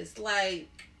crushes, like,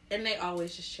 and they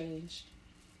always just changed.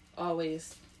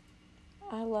 Always.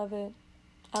 I love it.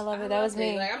 That was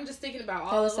me. Like, I'm just thinking about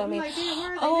all of them. So like, damn,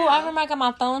 where are they now? I remember I got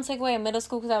my phone taken away in middle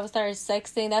school because I was started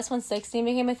sexting. That's when sexting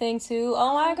became a thing, too.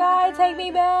 Oh, my God, take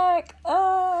me back.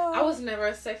 Oh. I was never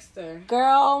a sexter.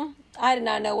 Girl, I did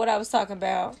not know what I was talking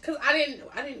about. Because I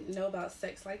didn't know about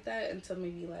sex like that until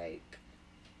maybe, like,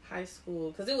 high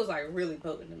school. Because it was, like, really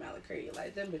potent in Malacrete.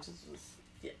 Like, them bitches was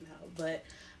getting out. But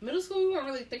middle school, we weren't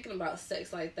really thinking about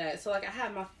sex like that. So, like, I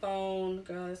had my phone.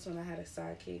 Girl, that's when I had a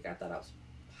sidekick. I thought I was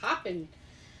popping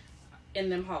in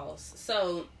them halls.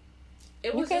 So,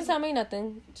 it was. You can't tell me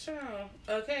nothing. Sure.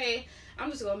 Okay.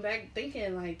 I'm just going back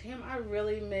thinking, like, damn, I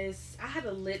really miss. I had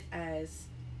a lit as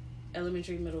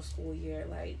elementary, middle school year.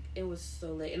 Like, it was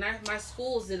so lit. And my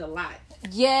schools did a lot.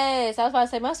 Yes, I was about to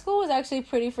say, my school was actually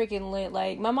pretty freaking lit.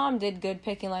 Like, my mom did good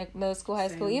picking, like, middle school, high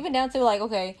school, even down to, like,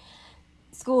 okay,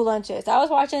 school lunches. I was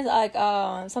watching, like,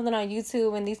 something on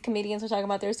YouTube, and these comedians were talking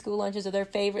about their school lunches or their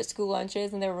favorite school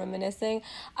lunches, and they were reminiscing.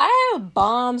 I have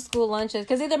bomb school lunches,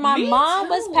 because either my mom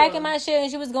was packing my shit, and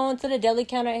she was going to the deli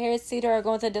counter at Harris Teeter, or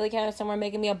going to the deli counter somewhere,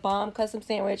 making me a bomb custom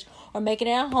sandwich, or making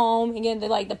it at home, and getting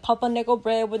the pumpernickel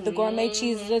bread with the gourmet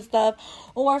cheeses and stuff,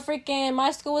 or freaking,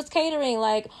 my school was catering,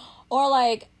 like, or,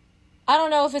 like, I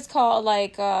don't know if it's called,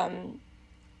 like,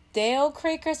 Dale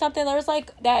Creek or something. There was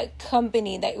like that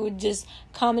company that would just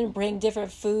come and bring different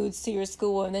foods to your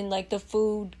school, and then like the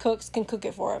food cooks can cook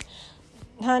it for them.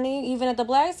 Honey, even at the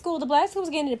black school was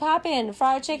getting it popping.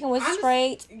 Fried chicken was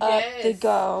straight up the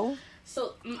go.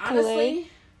 So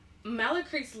honestly,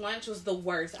 Malacrete's lunch was the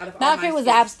worst out of all my schools. Malacrete was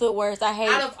the absolute worst. I hate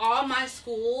it. Out of all my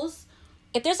schools.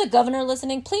 If there's a governor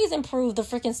listening, please improve the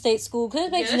freaking state school, because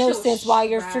it makes no sense why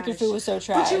your freaking food was so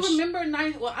trash. But you remember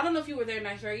I don't know if you were there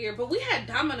 9th grade year, but we had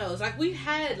Domino's. Like, we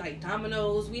had, like,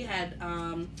 Domino's. We had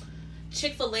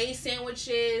Chick-fil-A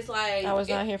sandwiches. Like, I was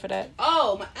not here for that.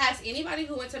 Oh, ask anybody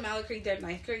who went to Malacrete their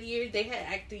 9th grade year, they had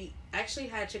actually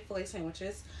had Chick-fil-A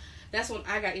sandwiches. That's when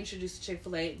I got introduced to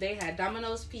Chick-fil-A. They had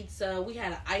Domino's pizza. We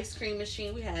had an ice cream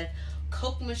machine. We had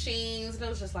Coke machines. And it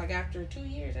was just like, after 2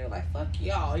 years, they were like, fuck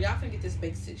y'all can get this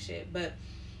basic shit. But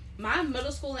my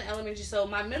middle school and elementary, so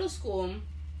my middle school,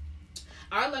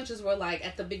 our lunches were like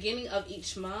at the beginning of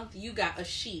each month, you got a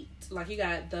sheet. Like, you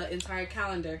got the entire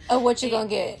calendar. Oh, what you gonna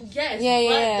get? Yes.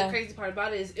 Yeah, but the crazy part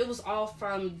about it is it was all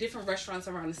from different restaurants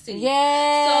around the city.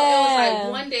 Yeah. So it was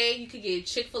like one day you could get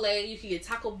Chick-fil-A, you could get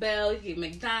Taco Bell, you could get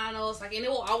McDonald's, like, and it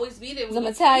will always be there. Some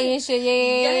Italian shit,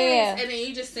 Yes. And then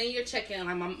you just send your check in.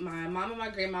 Like, my mom and my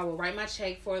grandma will write my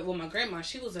check for it. Well, my grandma,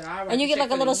 she was there. And you get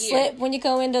like a little slip when you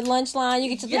go into lunch line. You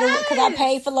get your little, because I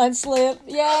paid for lunch slip.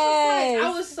 Yes. I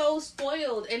was so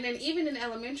spoiled. And then even in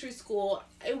elementary school,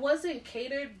 it wasn't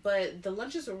catered, but the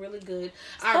lunches were really good.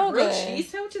 Our grilled cheese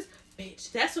sandwiches,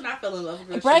 bitch, that's when I fell in love with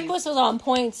grilled breakfast cheese. was on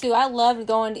point too. I loved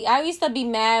going. I used to be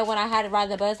mad when I had to ride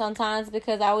the bus sometimes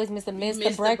because I always miss the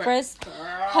breakfast.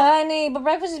 Honey, but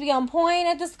breakfast would be on point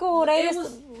at the school.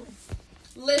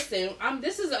 Listen,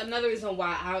 this is another reason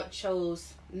why I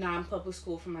chose non-public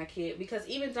school for my kid, because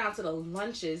even down to the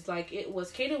lunches, like, it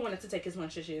was, Kaden wanted to take his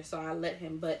lunch this year, so I let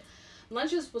him, but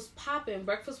lunches was popping,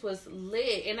 breakfast was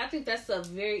lit, and I think that's a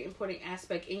very important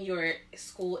aspect in your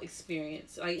school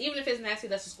experience. Like, even if it's nasty,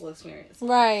 that's a school experience.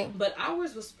 Right. But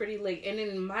ours was pretty lit, and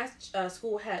then my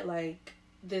school had, like,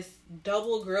 this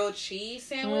double grilled cheese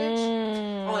sandwich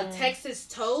on Texas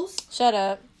toast. Shut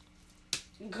up.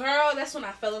 Girl, that's when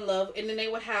I fell in love. And then they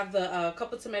would have the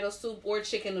cup of tomato soup or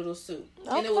chicken noodle soup.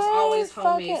 And it was always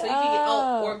homemade. So you could get,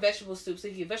 or vegetable soup. So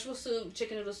you could get vegetable soup,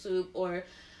 chicken noodle soup, or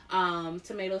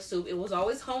tomato soup. It was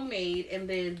always homemade. And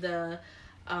then the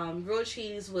grilled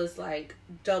cheese was like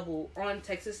double on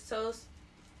Texas toast.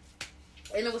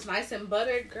 And it was nice and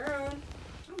buttered. Girl,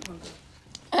 I'm hungry.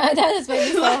 That just made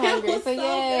me so hungry. So so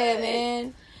yeah, good.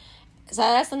 man. So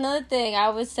that's another thing I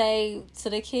would say to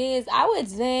the kids. I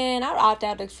would opt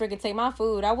out to freaking take my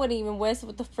food. I wouldn't even waste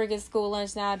with the freaking school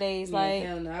lunch nowadays. Yeah, like,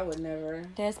 hell no, I would never.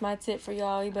 That's my tip for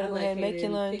y'all. You better go ahead and make your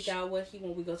lunch. Pick out what he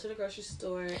want. We go to the grocery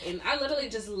store, and I literally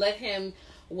just let him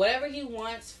whatever he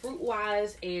wants, fruit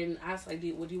wise. And I was like, "Do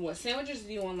you want sandwiches?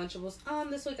 Do you want Lunchables?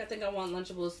 This week I think I want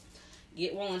Lunchables.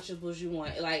 Get one Lunchables you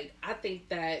want." Like, I think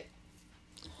that.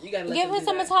 You gotta give him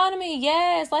some autonomy.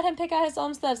 Yes, let him pick out his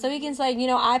own stuff so he can say,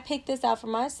 I picked this out for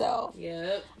myself.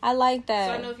 Yep. I like that.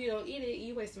 So I know if you don't eat it,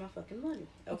 you wasting my fucking money.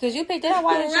 Okay. Because you picked it out.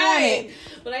 Why didn't you want it?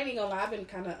 But I ain't gonna lie. I've been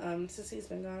kind of since he's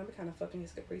been gone, I've been kind of fucking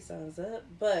his Capri Suns up.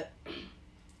 But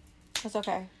it's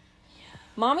okay.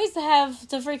 Mommies have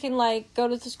to freaking like go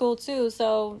to school too,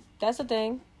 so that's a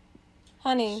thing,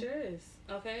 honey. Sure is.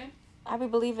 Okay. I be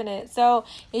believing it. So,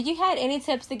 if you had any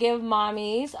tips to give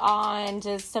mommies on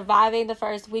just surviving the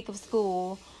first week of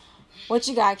school, what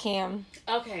you got, Kim?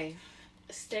 Okay.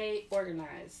 Stay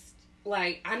organized.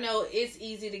 Like, I know it's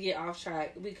easy to get off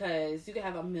track because you can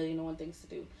have 1,000,001 things to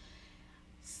do.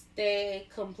 Stay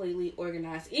completely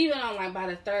organized. Even on, like, by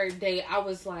the third day, I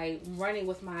was, like, running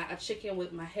with a chicken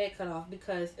with my head cut off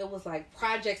because it was, like,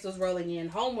 projects was rolling in,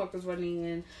 homework was running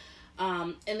in.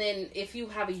 And then if you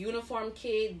have a uniform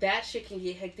kid, that shit can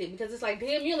get hectic because it's like,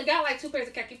 damn, you only got like 2 pairs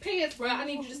of khaki pants, bro. I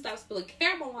need you to stop spilling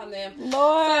caramel on them. Lord.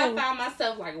 So I found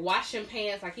myself like washing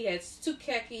pants. Like, he had 2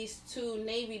 khakis, 2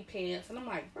 navy pants, and I'm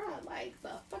like, bro, like,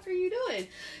 the fuck are you doing?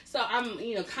 So I'm,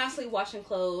 constantly washing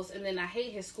clothes. And then I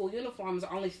hate his school uniforms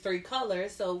are only 3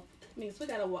 colors, so that means we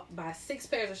gotta buy 6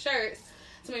 pairs of shirts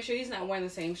to make sure he's not wearing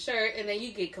the same shirt. And then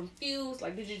you get confused,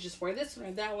 like, did you just wear this one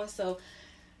or that one? So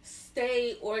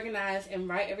stay organized and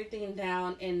write everything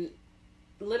down, and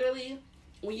literally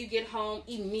when you get home,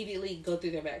 immediately go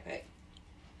through their backpack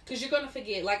because you're gonna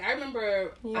forget. Like, I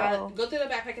remember I go through the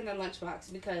backpack and the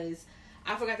lunchbox because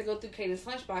I forgot to go through Caden's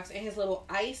lunchbox and his little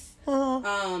ice,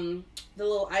 the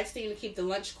little ice thing to keep the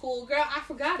lunch cool. Girl, I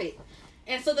forgot it,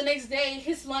 and so the next day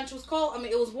his lunch was cold. I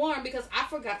mean, it was warm because I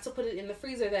forgot to put it in the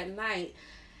freezer that night.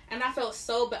 And I felt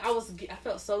so bad. I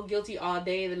felt so guilty all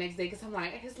day the next day because I'm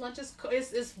like, his lunch is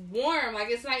it's warm, like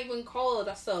it's not even cold.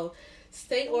 So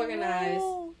stay organized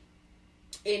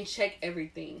and check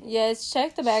everything. Yes,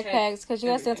 check the backpacks because you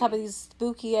gotta stay on top of these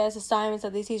spooky ass assignments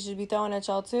that these teachers be throwing at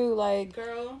y'all too. Like,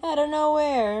 girl, out of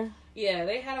nowhere. Yeah,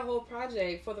 they had a whole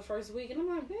project for the first week, and I'm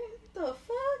like, man, what the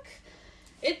fuck?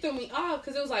 It threw me off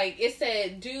because it was like it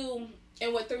said due,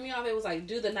 and what threw me off, it was like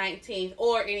due the 19th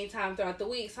or anytime throughout the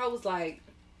week. So I was like,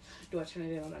 do I turn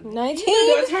it in on that? 19? Do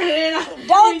I turn it in on?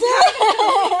 Don't do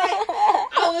it!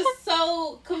 I was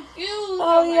so confused.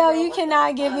 Oh, yo, you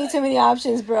cannot give me too many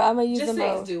options, bro. I'm going to use them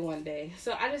both. Just do one day.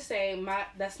 So I just say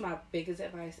that's my biggest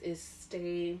advice is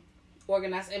stay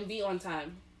organized and be on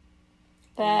time.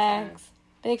 Facts.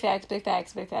 Big facts, big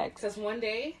facts, big facts. Because one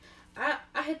day,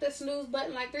 I hit the snooze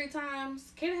button like 3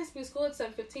 times. Kaden has to be in school at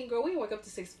 7:15. Girl, we didn't wake up to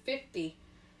 6:50.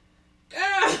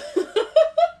 Girl.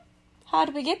 How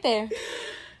did we get there?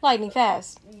 lightning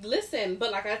fast. Listen,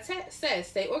 but like I said,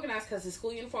 stay organized because his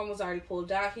school uniform was already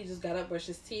pulled out. He just got up, brushed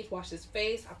his teeth, washed his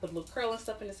face. I put a little curl and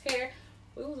stuff in his hair.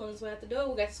 We was on his way out the door.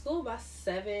 We got to school by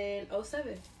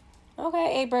 7:07.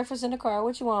 Okay, ate breakfast in the car.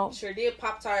 What you want? Sure did.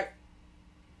 Pop-Tart.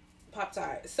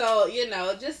 So,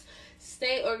 just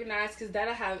stay organized because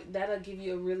that'll give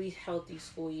you a really healthy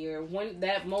school year. When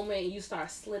that moment you start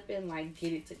slipping, like,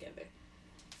 get it together.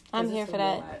 I'm here for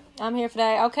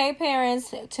that. Okay,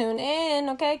 parents, tune in,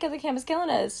 okay? Because the campus killing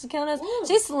us. Woo.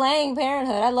 She's slaying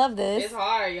parenthood. I love this. It's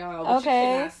hard, y'all. But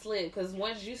okay. You cannot slip. Because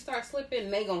once you start slipping,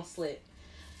 they gonna slip.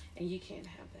 And you can't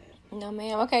have that. No,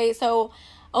 ma'am. Okay, so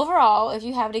overall, if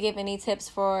you have to give any tips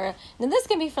for... Then this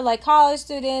can be for, like, college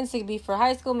students. It can be for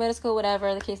high school, middle school,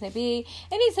 whatever the case may be.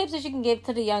 Any tips that you can give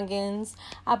to the youngins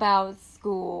about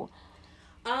school?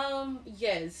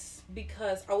 Yes.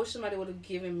 Because I wish somebody would have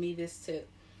given me this tip.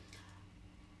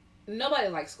 Nobody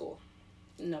likes school.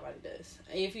 Nobody does.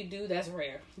 If you do, that's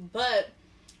rare. But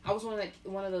I was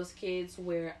one of those kids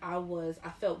where I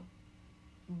felt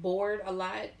bored a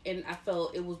lot, and I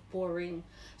felt it was boring.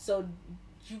 So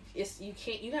you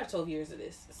have 12 years of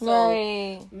this. So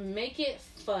right. Make it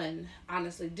fun.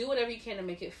 Honestly, do whatever you can to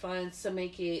make it fun. To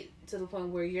make it to the point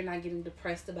where you're not getting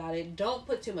depressed about it. Don't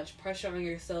put too much pressure on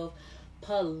yourself.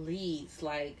 Please,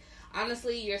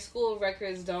 honestly, your school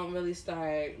records don't really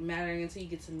start mattering until you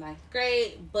get to 9th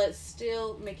grade, but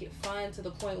still make it fun to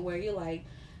the point where you're like,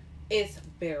 it's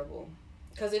bearable.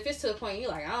 Because if it's to the point you're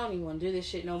like, I don't even want to do this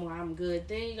shit no more, I'm good,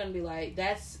 then you're going to be like,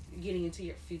 that's getting into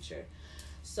your future.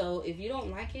 So if you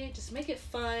don't like it, just make it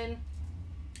fun.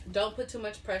 Don't put too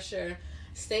much pressure.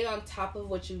 Stay on top of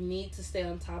what you need to stay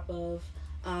on top of.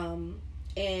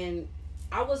 And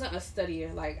I wasn't a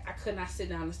studier. I could not sit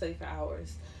down and study for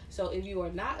hours. So if you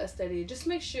are not a studier, just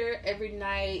make sure every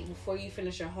night before you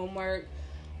finish your homework,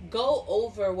 go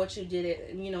over what you did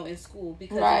in school.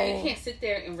 Because if you can't sit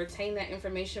there and retain that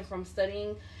information from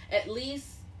studying, at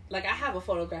least, I have a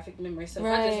photographic memory. So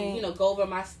if I just, go over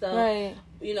my stuff,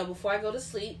 before I go to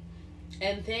sleep,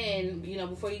 and then,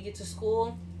 before you get to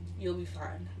school, you'll be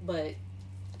fine. But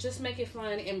just make it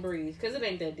fun and breathe, because it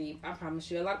ain't that deep, I promise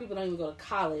you. A lot of people don't even go to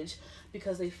college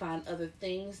because they find other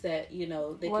things that,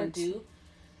 they can do.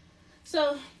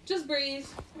 So, just breathe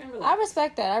and relax. I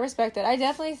respect that. I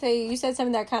definitely say you said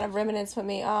something that kind of resonates with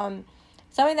me.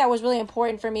 Something that was really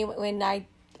important for me when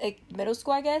middle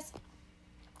school, I guess.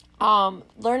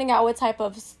 Learning out what type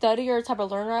of studier, type of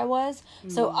learner I was. Mm-hmm.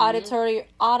 So, auditorial?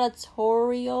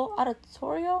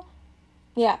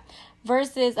 Yeah.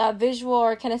 Versus a visual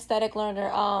or kinesthetic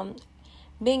learner.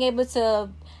 Being able to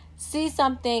see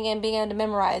something and being able to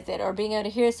memorize it, or being able to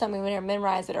hear something and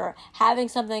memorize it, or having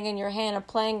something in your hand, or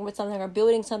playing with something, or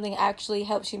building something actually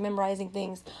helps you memorizing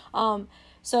things.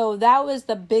 So that was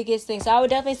the biggest thing. So I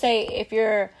would definitely say, if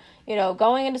you're,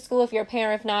 going into school, if you're a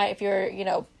parent, if not, if you're,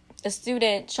 a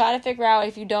student, try to figure out,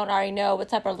 if you don't already know, what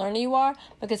type of learner you are,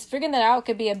 because figuring that out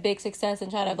could be a big success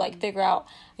in trying to figure out,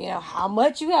 how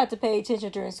much you have to pay attention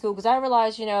during school. Because I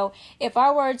realized, if I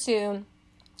were to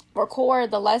record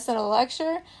the lesson or the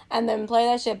lecture and then play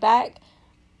that shit back,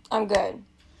 I'm good.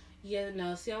 Yeah,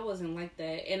 no, see, I wasn't like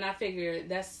that. And I figured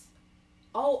that's...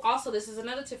 Oh, also, this is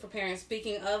another tip for parents.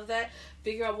 Speaking of that,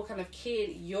 figure out what kind of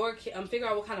kid figure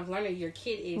out what kind of learner your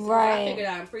kid is. Right. I figured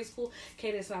out in preschool,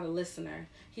 Caden's not a listener.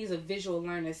 He's a visual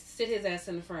learner. Sit his ass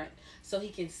in the front so he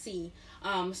can see.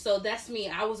 So that's me.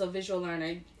 I was a visual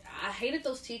learner. I hated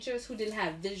those teachers who didn't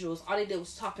have visuals. All they did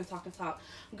was talk and talk and talk.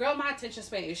 Girl, my attention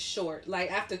span is short.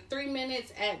 After 3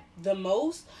 minutes at the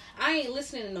most, I ain't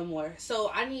listening no more.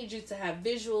 So I need you to have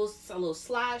visuals, a little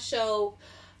slideshow,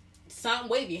 something,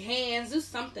 wave your hands, do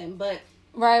something. But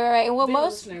right. And what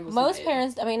most parents,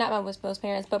 not most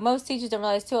parents, but most teachers don't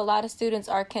realize too, a lot of students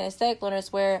are kinesthetic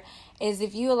learners, where is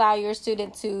if you allow your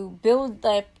student to build,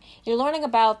 you're learning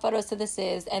about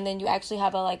photosynthesis, and then you actually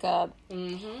have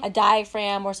a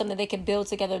diagram or something they can build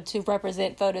together to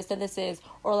represent photosynthesis,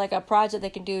 or a project they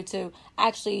can do to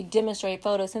actually demonstrate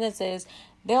photosynthesis.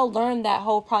 They'll learn that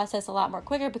whole process a lot more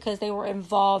quicker because they were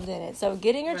involved in it. So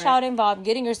getting your child involved,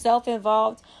 getting yourself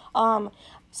involved.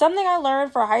 Something I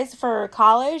learned for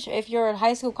college, if you're in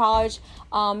high school, college,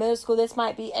 middle school, this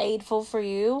might be aidful for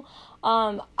you.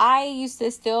 I used to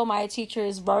steal my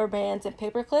teacher's rubber bands and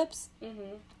paper clips.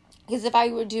 Because if I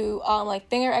would do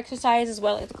finger exercises, what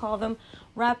I like to call them,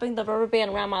 wrapping the rubber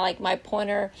band around my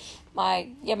pointer, my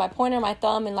pointer, my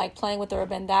thumb, and playing with the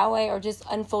rubber band that way, or just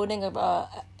unfolding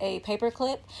a paper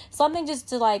clip, something just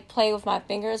to play with my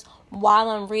fingers while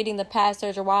I'm reading the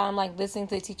passage, or while I'm listening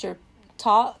to the teacher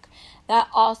talk. That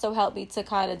also helped me to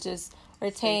kind of just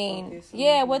retain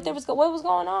what was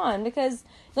going on, because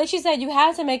like she said, you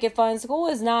have to make it fun. School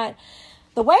is not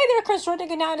The way they're constructing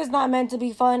it now is not meant to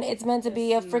be fun. It's meant to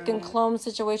be a freaking clone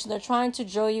situation. They're trying to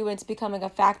drill you into becoming a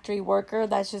factory worker.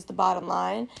 That's just the bottom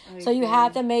line. So you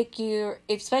have to make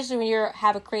especially when you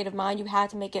have a creative mind, you have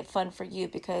to make it fun for you,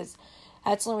 because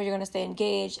that's the only way you're going to stay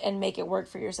engaged and make it work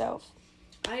for yourself.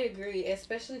 I agree,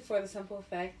 especially for the simple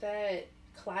fact that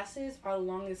classes are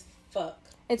long as fuck.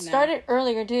 It started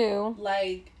earlier, too.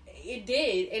 Like, it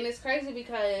did. And it's crazy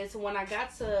because when I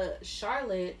got to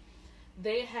Charlotte,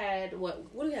 they had,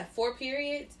 what do we have, 4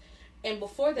 periods? And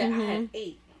before that, I had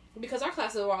 8. Because our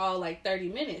classes were all like 30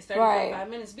 minutes, 45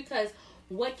 minutes. Because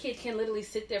what kid can literally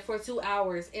sit there for 2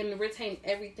 hours and retain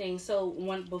everything? So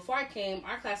before I came,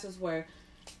 our classes were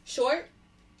short,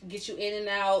 get you in and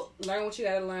out, learn what you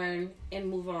gotta learn, and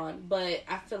move on. But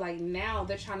I feel like now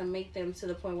they're trying to make them to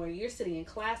the point where you're sitting in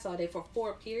class all day for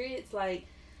 4 periods. Like,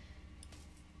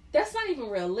 that's not even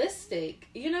realistic.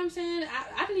 You know what I'm saying?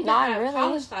 I didn't even have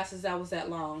college classes that was that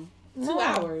long. 2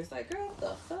 hours. Like, girl, what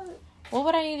the fuck? What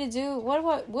would I need to do?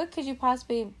 What could you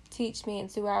possibly teach me in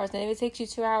 2 hours? And if it takes you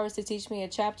 2 hours to teach me a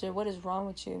chapter, what is wrong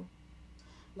with you?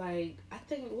 Like, I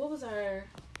think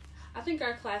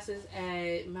our classes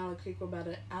at Mallard Creek were about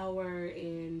an hour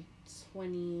and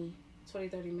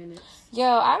 30 minutes. Yo,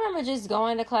 I remember just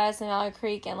going to class in Mallard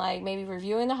Creek and, like, maybe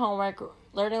reviewing the homework,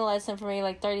 learning a lesson for maybe,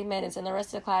 like, 30 minutes, and the rest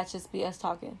of the class just be us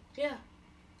talking. Yeah.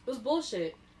 It was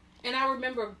bullshit. And I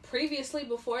remember previously,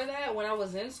 before that, when I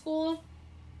was in school,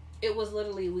 it was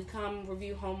literally, we come,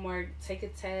 review homework, take a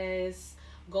test,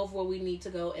 go over where we need to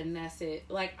go, and that's it.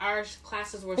 Like, our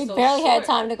classes were so short. We barely had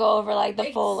time to go over, like,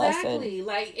 the full lesson. Exactly.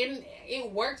 Like, and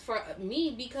it worked for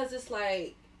me because it's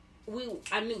like,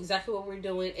 I knew exactly what we were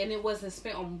doing, and it wasn't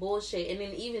spent on bullshit. And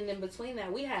then even in between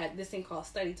that, we had this thing called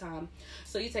study time.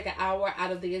 So you take an hour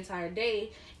out of the entire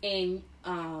day, and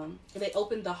they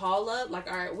opened the hall up. Like,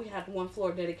 we had one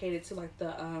floor dedicated to, like,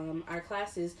 our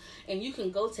classes, and you can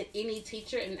go to any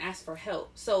teacher and ask for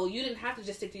help. So you didn't have to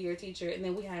just stick to your teacher. And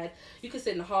then you could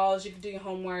sit in the halls, you could do your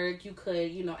homework, you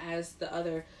could, ask the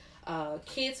other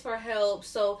kids for help.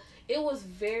 So it was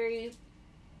very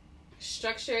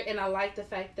structured, and I like the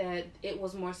fact that it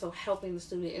was more so helping the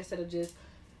student instead of just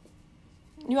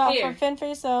you out for fend for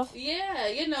yourself. Yeah,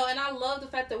 and I love the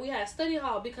fact that we had study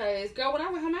hall, because girl, when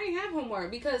I went home, I didn't have homework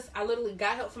because I literally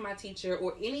got help from my teacher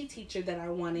or any teacher that I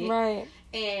wanted. Right.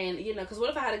 And because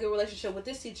what if I had a good relationship with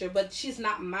this teacher, but she's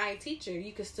not my teacher?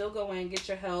 You could still go in, get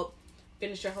your help,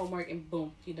 finish your homework, and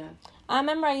boom, you're done. I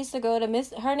remember I used to go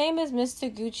to her name is Miss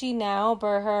Taguchi now,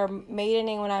 but her maiden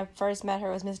name when I first met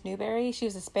her was Miss Newberry. She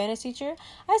was a Spanish teacher.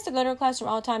 I used to go to her classroom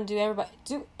all the time to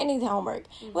do any homework.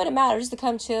 It wouldn't matter, just to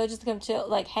come chill,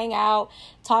 like hang out,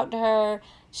 talk to her.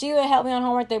 She would help me on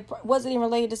homework that wasn't even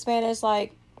related to Spanish.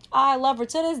 Like, I love her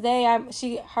to this day.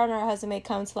 Her and her husband may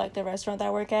come to like the restaurant that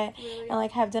I work at and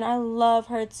like have dinner. I love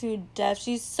her to death.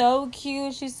 She's so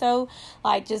cute. She's so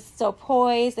like just so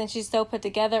poised, and she's so put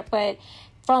together. But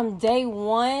from day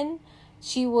one,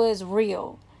 she was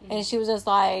real, and she was just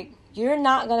like, "You're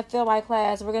not gonna fail my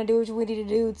class. We're gonna do what we need to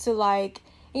do to like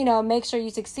make sure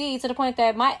you succeed." To the point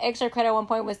that my extra credit at one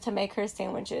point was to make her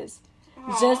sandwiches.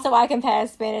 Aww. Just so I can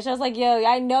pass Spanish. I was like, yo,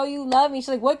 I know you love me. She's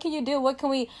like, what can you do?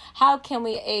 How can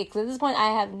we aid? Because at this point,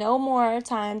 I have no more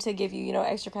time to give you,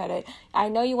 extra credit. I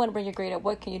know you want to bring your grade up.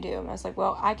 What can you do? And I was like,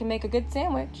 well, I can make a good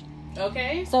sandwich.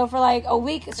 Okay. So for like a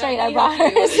week straight, I brought her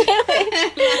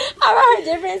I brought her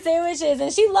different sandwiches,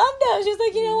 and she loved them. She was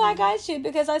like, I got you,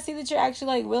 because I see that you're actually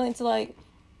like willing to like.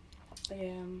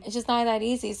 Yeah. It's just not that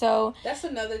easy. So that's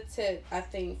another tip I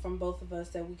think from both of us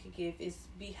that we could give is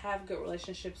have good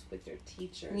relationships with your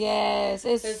teachers. Yes,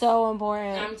 it's so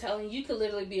important. I'm telling you, could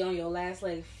literally be on your last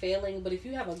leg failing, but if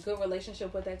you have a good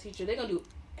relationship with that teacher, they're gonna do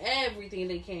everything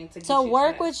they can to get you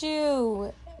work with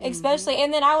you. Especially,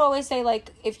 and then I would always say,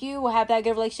 like, if you have that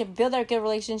good relationship, build that good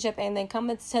relationship, and then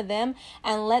come to them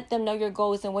and let them know your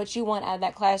goals and what you want out of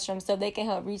that classroom so they can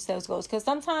help reach those goals. Because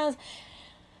sometimes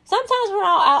we're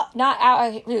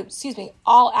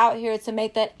all out here to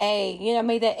make that A,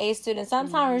 make that A student.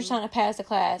 Sometimes we're just trying to pass the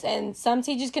class, and some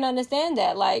teachers can understand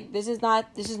that. Like, this is not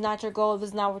your goal.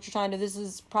 This is not what you're trying to do. This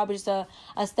is probably just a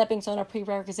stepping stone or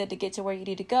prerequisite to get to where you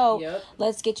need to go. Yep.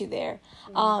 Let's get you there.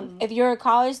 If you're a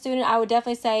college student, I would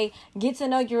definitely say get to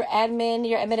know your admin,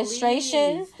 your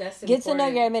administration. Please, that's get to know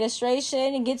your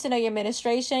administration, and get to know your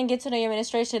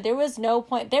administration. There was no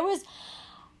point.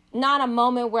 not a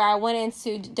moment where I went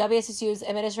into WSSU's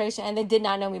administration and they did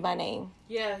not know me by name.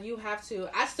 Yeah, you have to.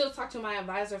 I still talk to my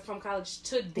advisor from college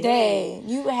today.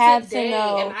 You have to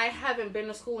know. And I haven't been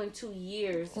to school in 2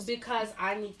 years because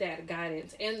I need that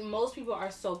guidance. And most people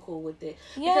are so cool with it.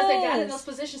 Yes. Because they got in those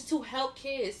positions to help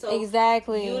kids. So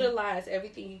exactly. Utilize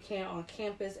everything you can on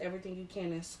campus, everything you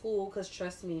can in school. Because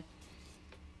trust me,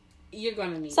 you're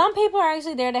going to need some people are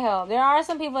actually there to help. There are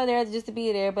some people there just to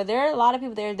be there. But there are a lot of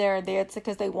people there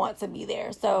because they want to be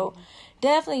there. So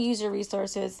definitely use your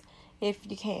resources. If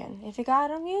you can. If you got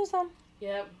them, use them.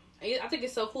 Yep. I think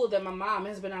it's so cool that my mom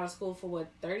has been out of school for,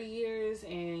 30 years?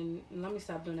 And let me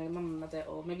stop doing that. My mom's not that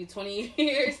old. Maybe 20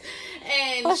 years.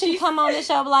 And well, she come on the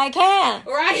show like, hey.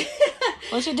 Right.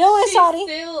 What you doing,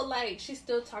 shawty? She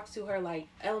still talks to her,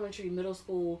 elementary, middle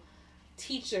school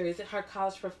teachers, her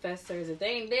college professors. If they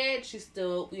ain't dead, she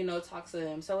still, talks to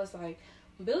them. So it's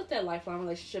build that lifelong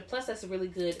relationship. Plus, that's a really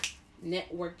good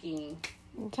networking.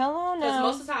 Come on now. Because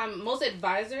most of the time, most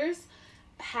advisors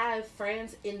have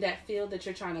friends in that field that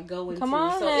you're trying to go into. Come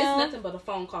on so now. It's nothing but a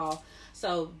phone call.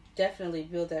 So definitely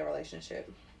build that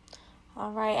relationship.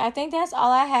 All right. I think that's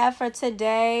all I have for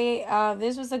today.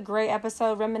 This was a great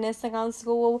episode, reminiscing on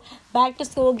school, back to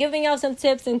school, giving y'all some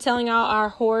tips and telling y'all our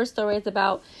horror stories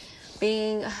about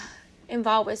being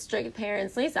involved with strict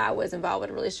parents. At least I was involved with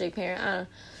a really strict parent.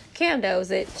 Cam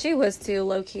knows it. She was too,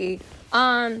 low-key.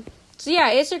 So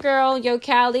yeah, it's your girl, Yo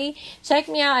Callie. Check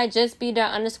me out at justbe__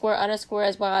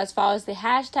 as well as follow the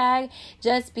hashtag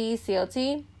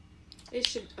justbeclt.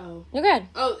 You're good.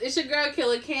 Oh, it's your girl,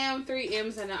 Killer Cam, 3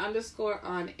 M's and an _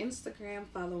 on Instagram.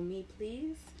 Follow me,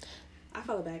 please. I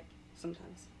follow back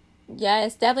sometimes.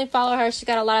 Yes, definitely follow her. She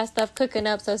got a lot of stuff cooking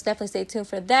up, so definitely stay tuned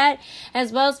for that.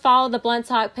 As well as follow the Blunt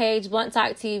Talk page, Blunt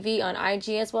Talk TV on IG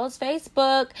as well as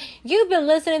Facebook. You've been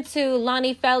listening to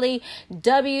Lonnie Felly,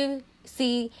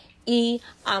 WCE.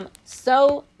 I'm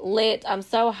so lit. I'm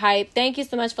so hyped. Thank you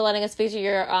so much for letting us feature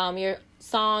your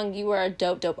song. You are a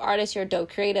dope artist. You're a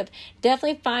dope creative.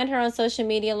 Definitely find her on social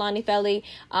media, Lonnie Felly.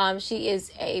 She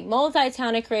is a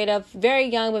multi-talented creative, very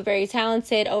young but very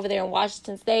talented over there in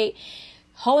Washington State,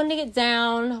 holding it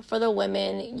down for the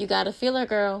women. You gotta feel her,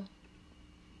 girl.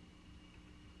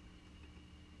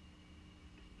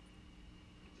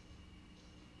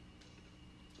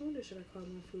 I wonder, should I call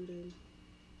my food in?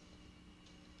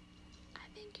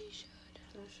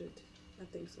 I should. I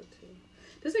think so too.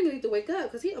 This nigga need to wake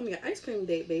up because he owe me an ice cream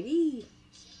date, baby.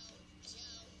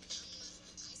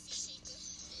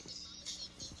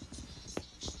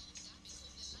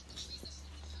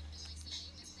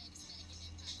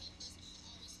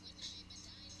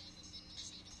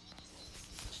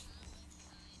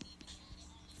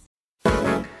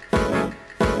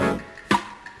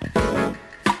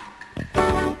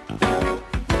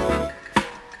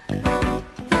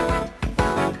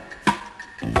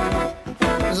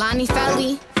 Lonnie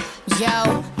Felly, yo,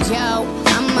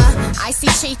 I'm a icy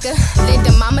chica,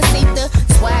 Linda Mamacita,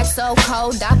 swag so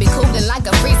cold, I be cooling like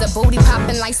a freezer, booty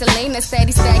popping like Selena,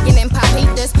 steady stacking in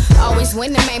papitas, always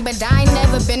winning, man, but I ain't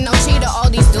never been no cheater, all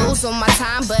these dudes on my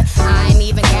time, but I ain't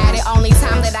even got it, only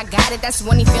time that I got it, that's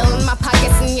when he feel in my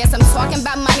pockets, and yes, I'm talking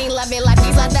about money, love it like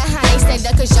these, like that honey, said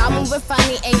that cause y'all moving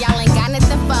funny, and y'all ain't got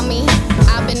nothing for me,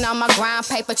 I've been on my grind,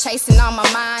 paper chasing on my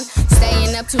mind,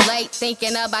 staying up too late,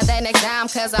 thinking about that next time,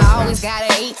 cause I always gotta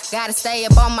eat, gotta stay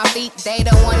up on my feet, they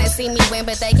don't wanna see me win,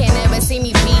 but they can't never see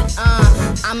me beat,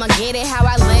 I'ma get it how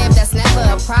I live, that's never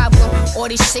a problem, all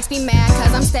these chicks be mad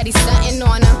cause I'm steady stunting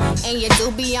on them, and you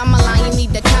do be on my line, you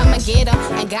need to come and get them,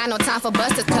 ain't got no time for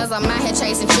busters cause I'm out here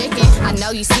chasing chicken, I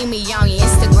know you see me on your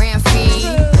Instagram feed,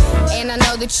 and I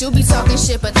know that you be talking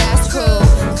shit, but that's cool,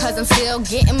 cause I'm still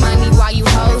getting money while you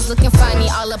hoes looking funny,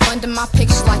 all up under my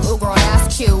pictures like, ooh girl,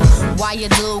 that's cute, why you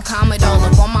do comment all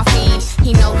up on my feed,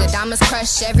 he know that I'm his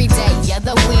crush every day of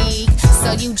the week,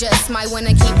 so you just might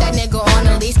wanna keep that nigga on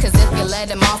the leash, cause if you let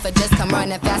him off, it just come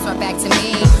running fast right back to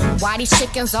me, why these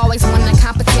chickens always win the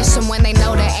competition when they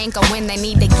know they ain't gon' win, they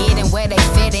need to get in where they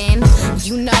fit in,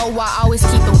 you know I always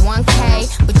keep it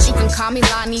 1K, but you can call me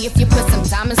Lonnie if you put some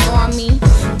diamonds on me,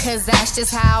 cause that's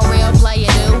just how a real player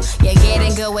do, you're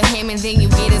getting good with him and then you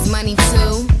get his money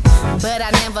too, but I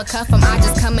never cuff him, I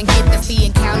just come and get the fee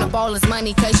and count up all his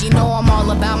money, cause you know I'm all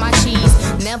about my cheese,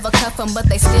 never cuff him but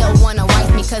they still wanna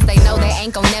wife me, cause they know they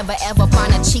ain't gon' never ever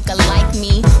find a chica like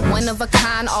me, one of a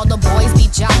kind, all the boys be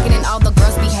jocking and all the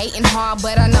girls be hating hard,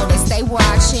 but I know they stay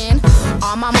watching,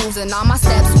 all my moves and all my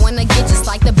steps wanna get just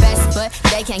like the best, but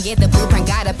they can't get the blueprint,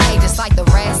 gotta pay just like the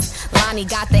rest, Lonnie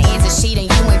got the answer sheet and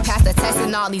you ain't passed the test,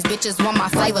 and all these bitches want my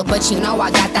flavor, but you know I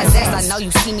got that zest, I know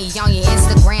you see me on your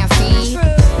Instagram feed.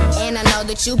 And I know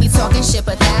that you be talking shit,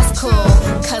 but that's cool.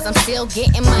 Cause I'm still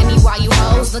getting money while you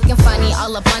hoes looking funny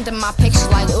all up under my picture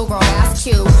like, ooh girl, that's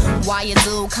cute. Why you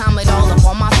do comment all up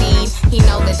on my feed? He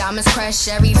know that diamonds crush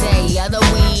every day of the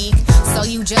week. So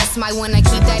you just might wanna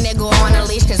keep that nigga on a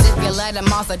leash. Cause if you let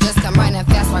him off, he'll just come running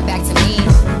fast right back to me.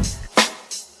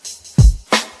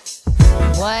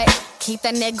 What? Keep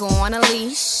that nigga on a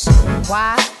leash.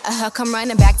 Why? He'll come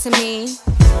running back to me.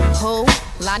 Who?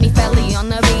 Lonnie Felly on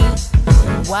the beat.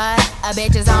 What? A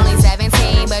bitch is only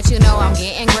 17, but you know I'm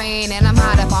getting green and I'm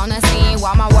hot up on the scene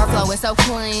while my workflow is so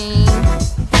clean.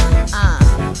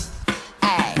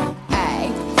 Ayy.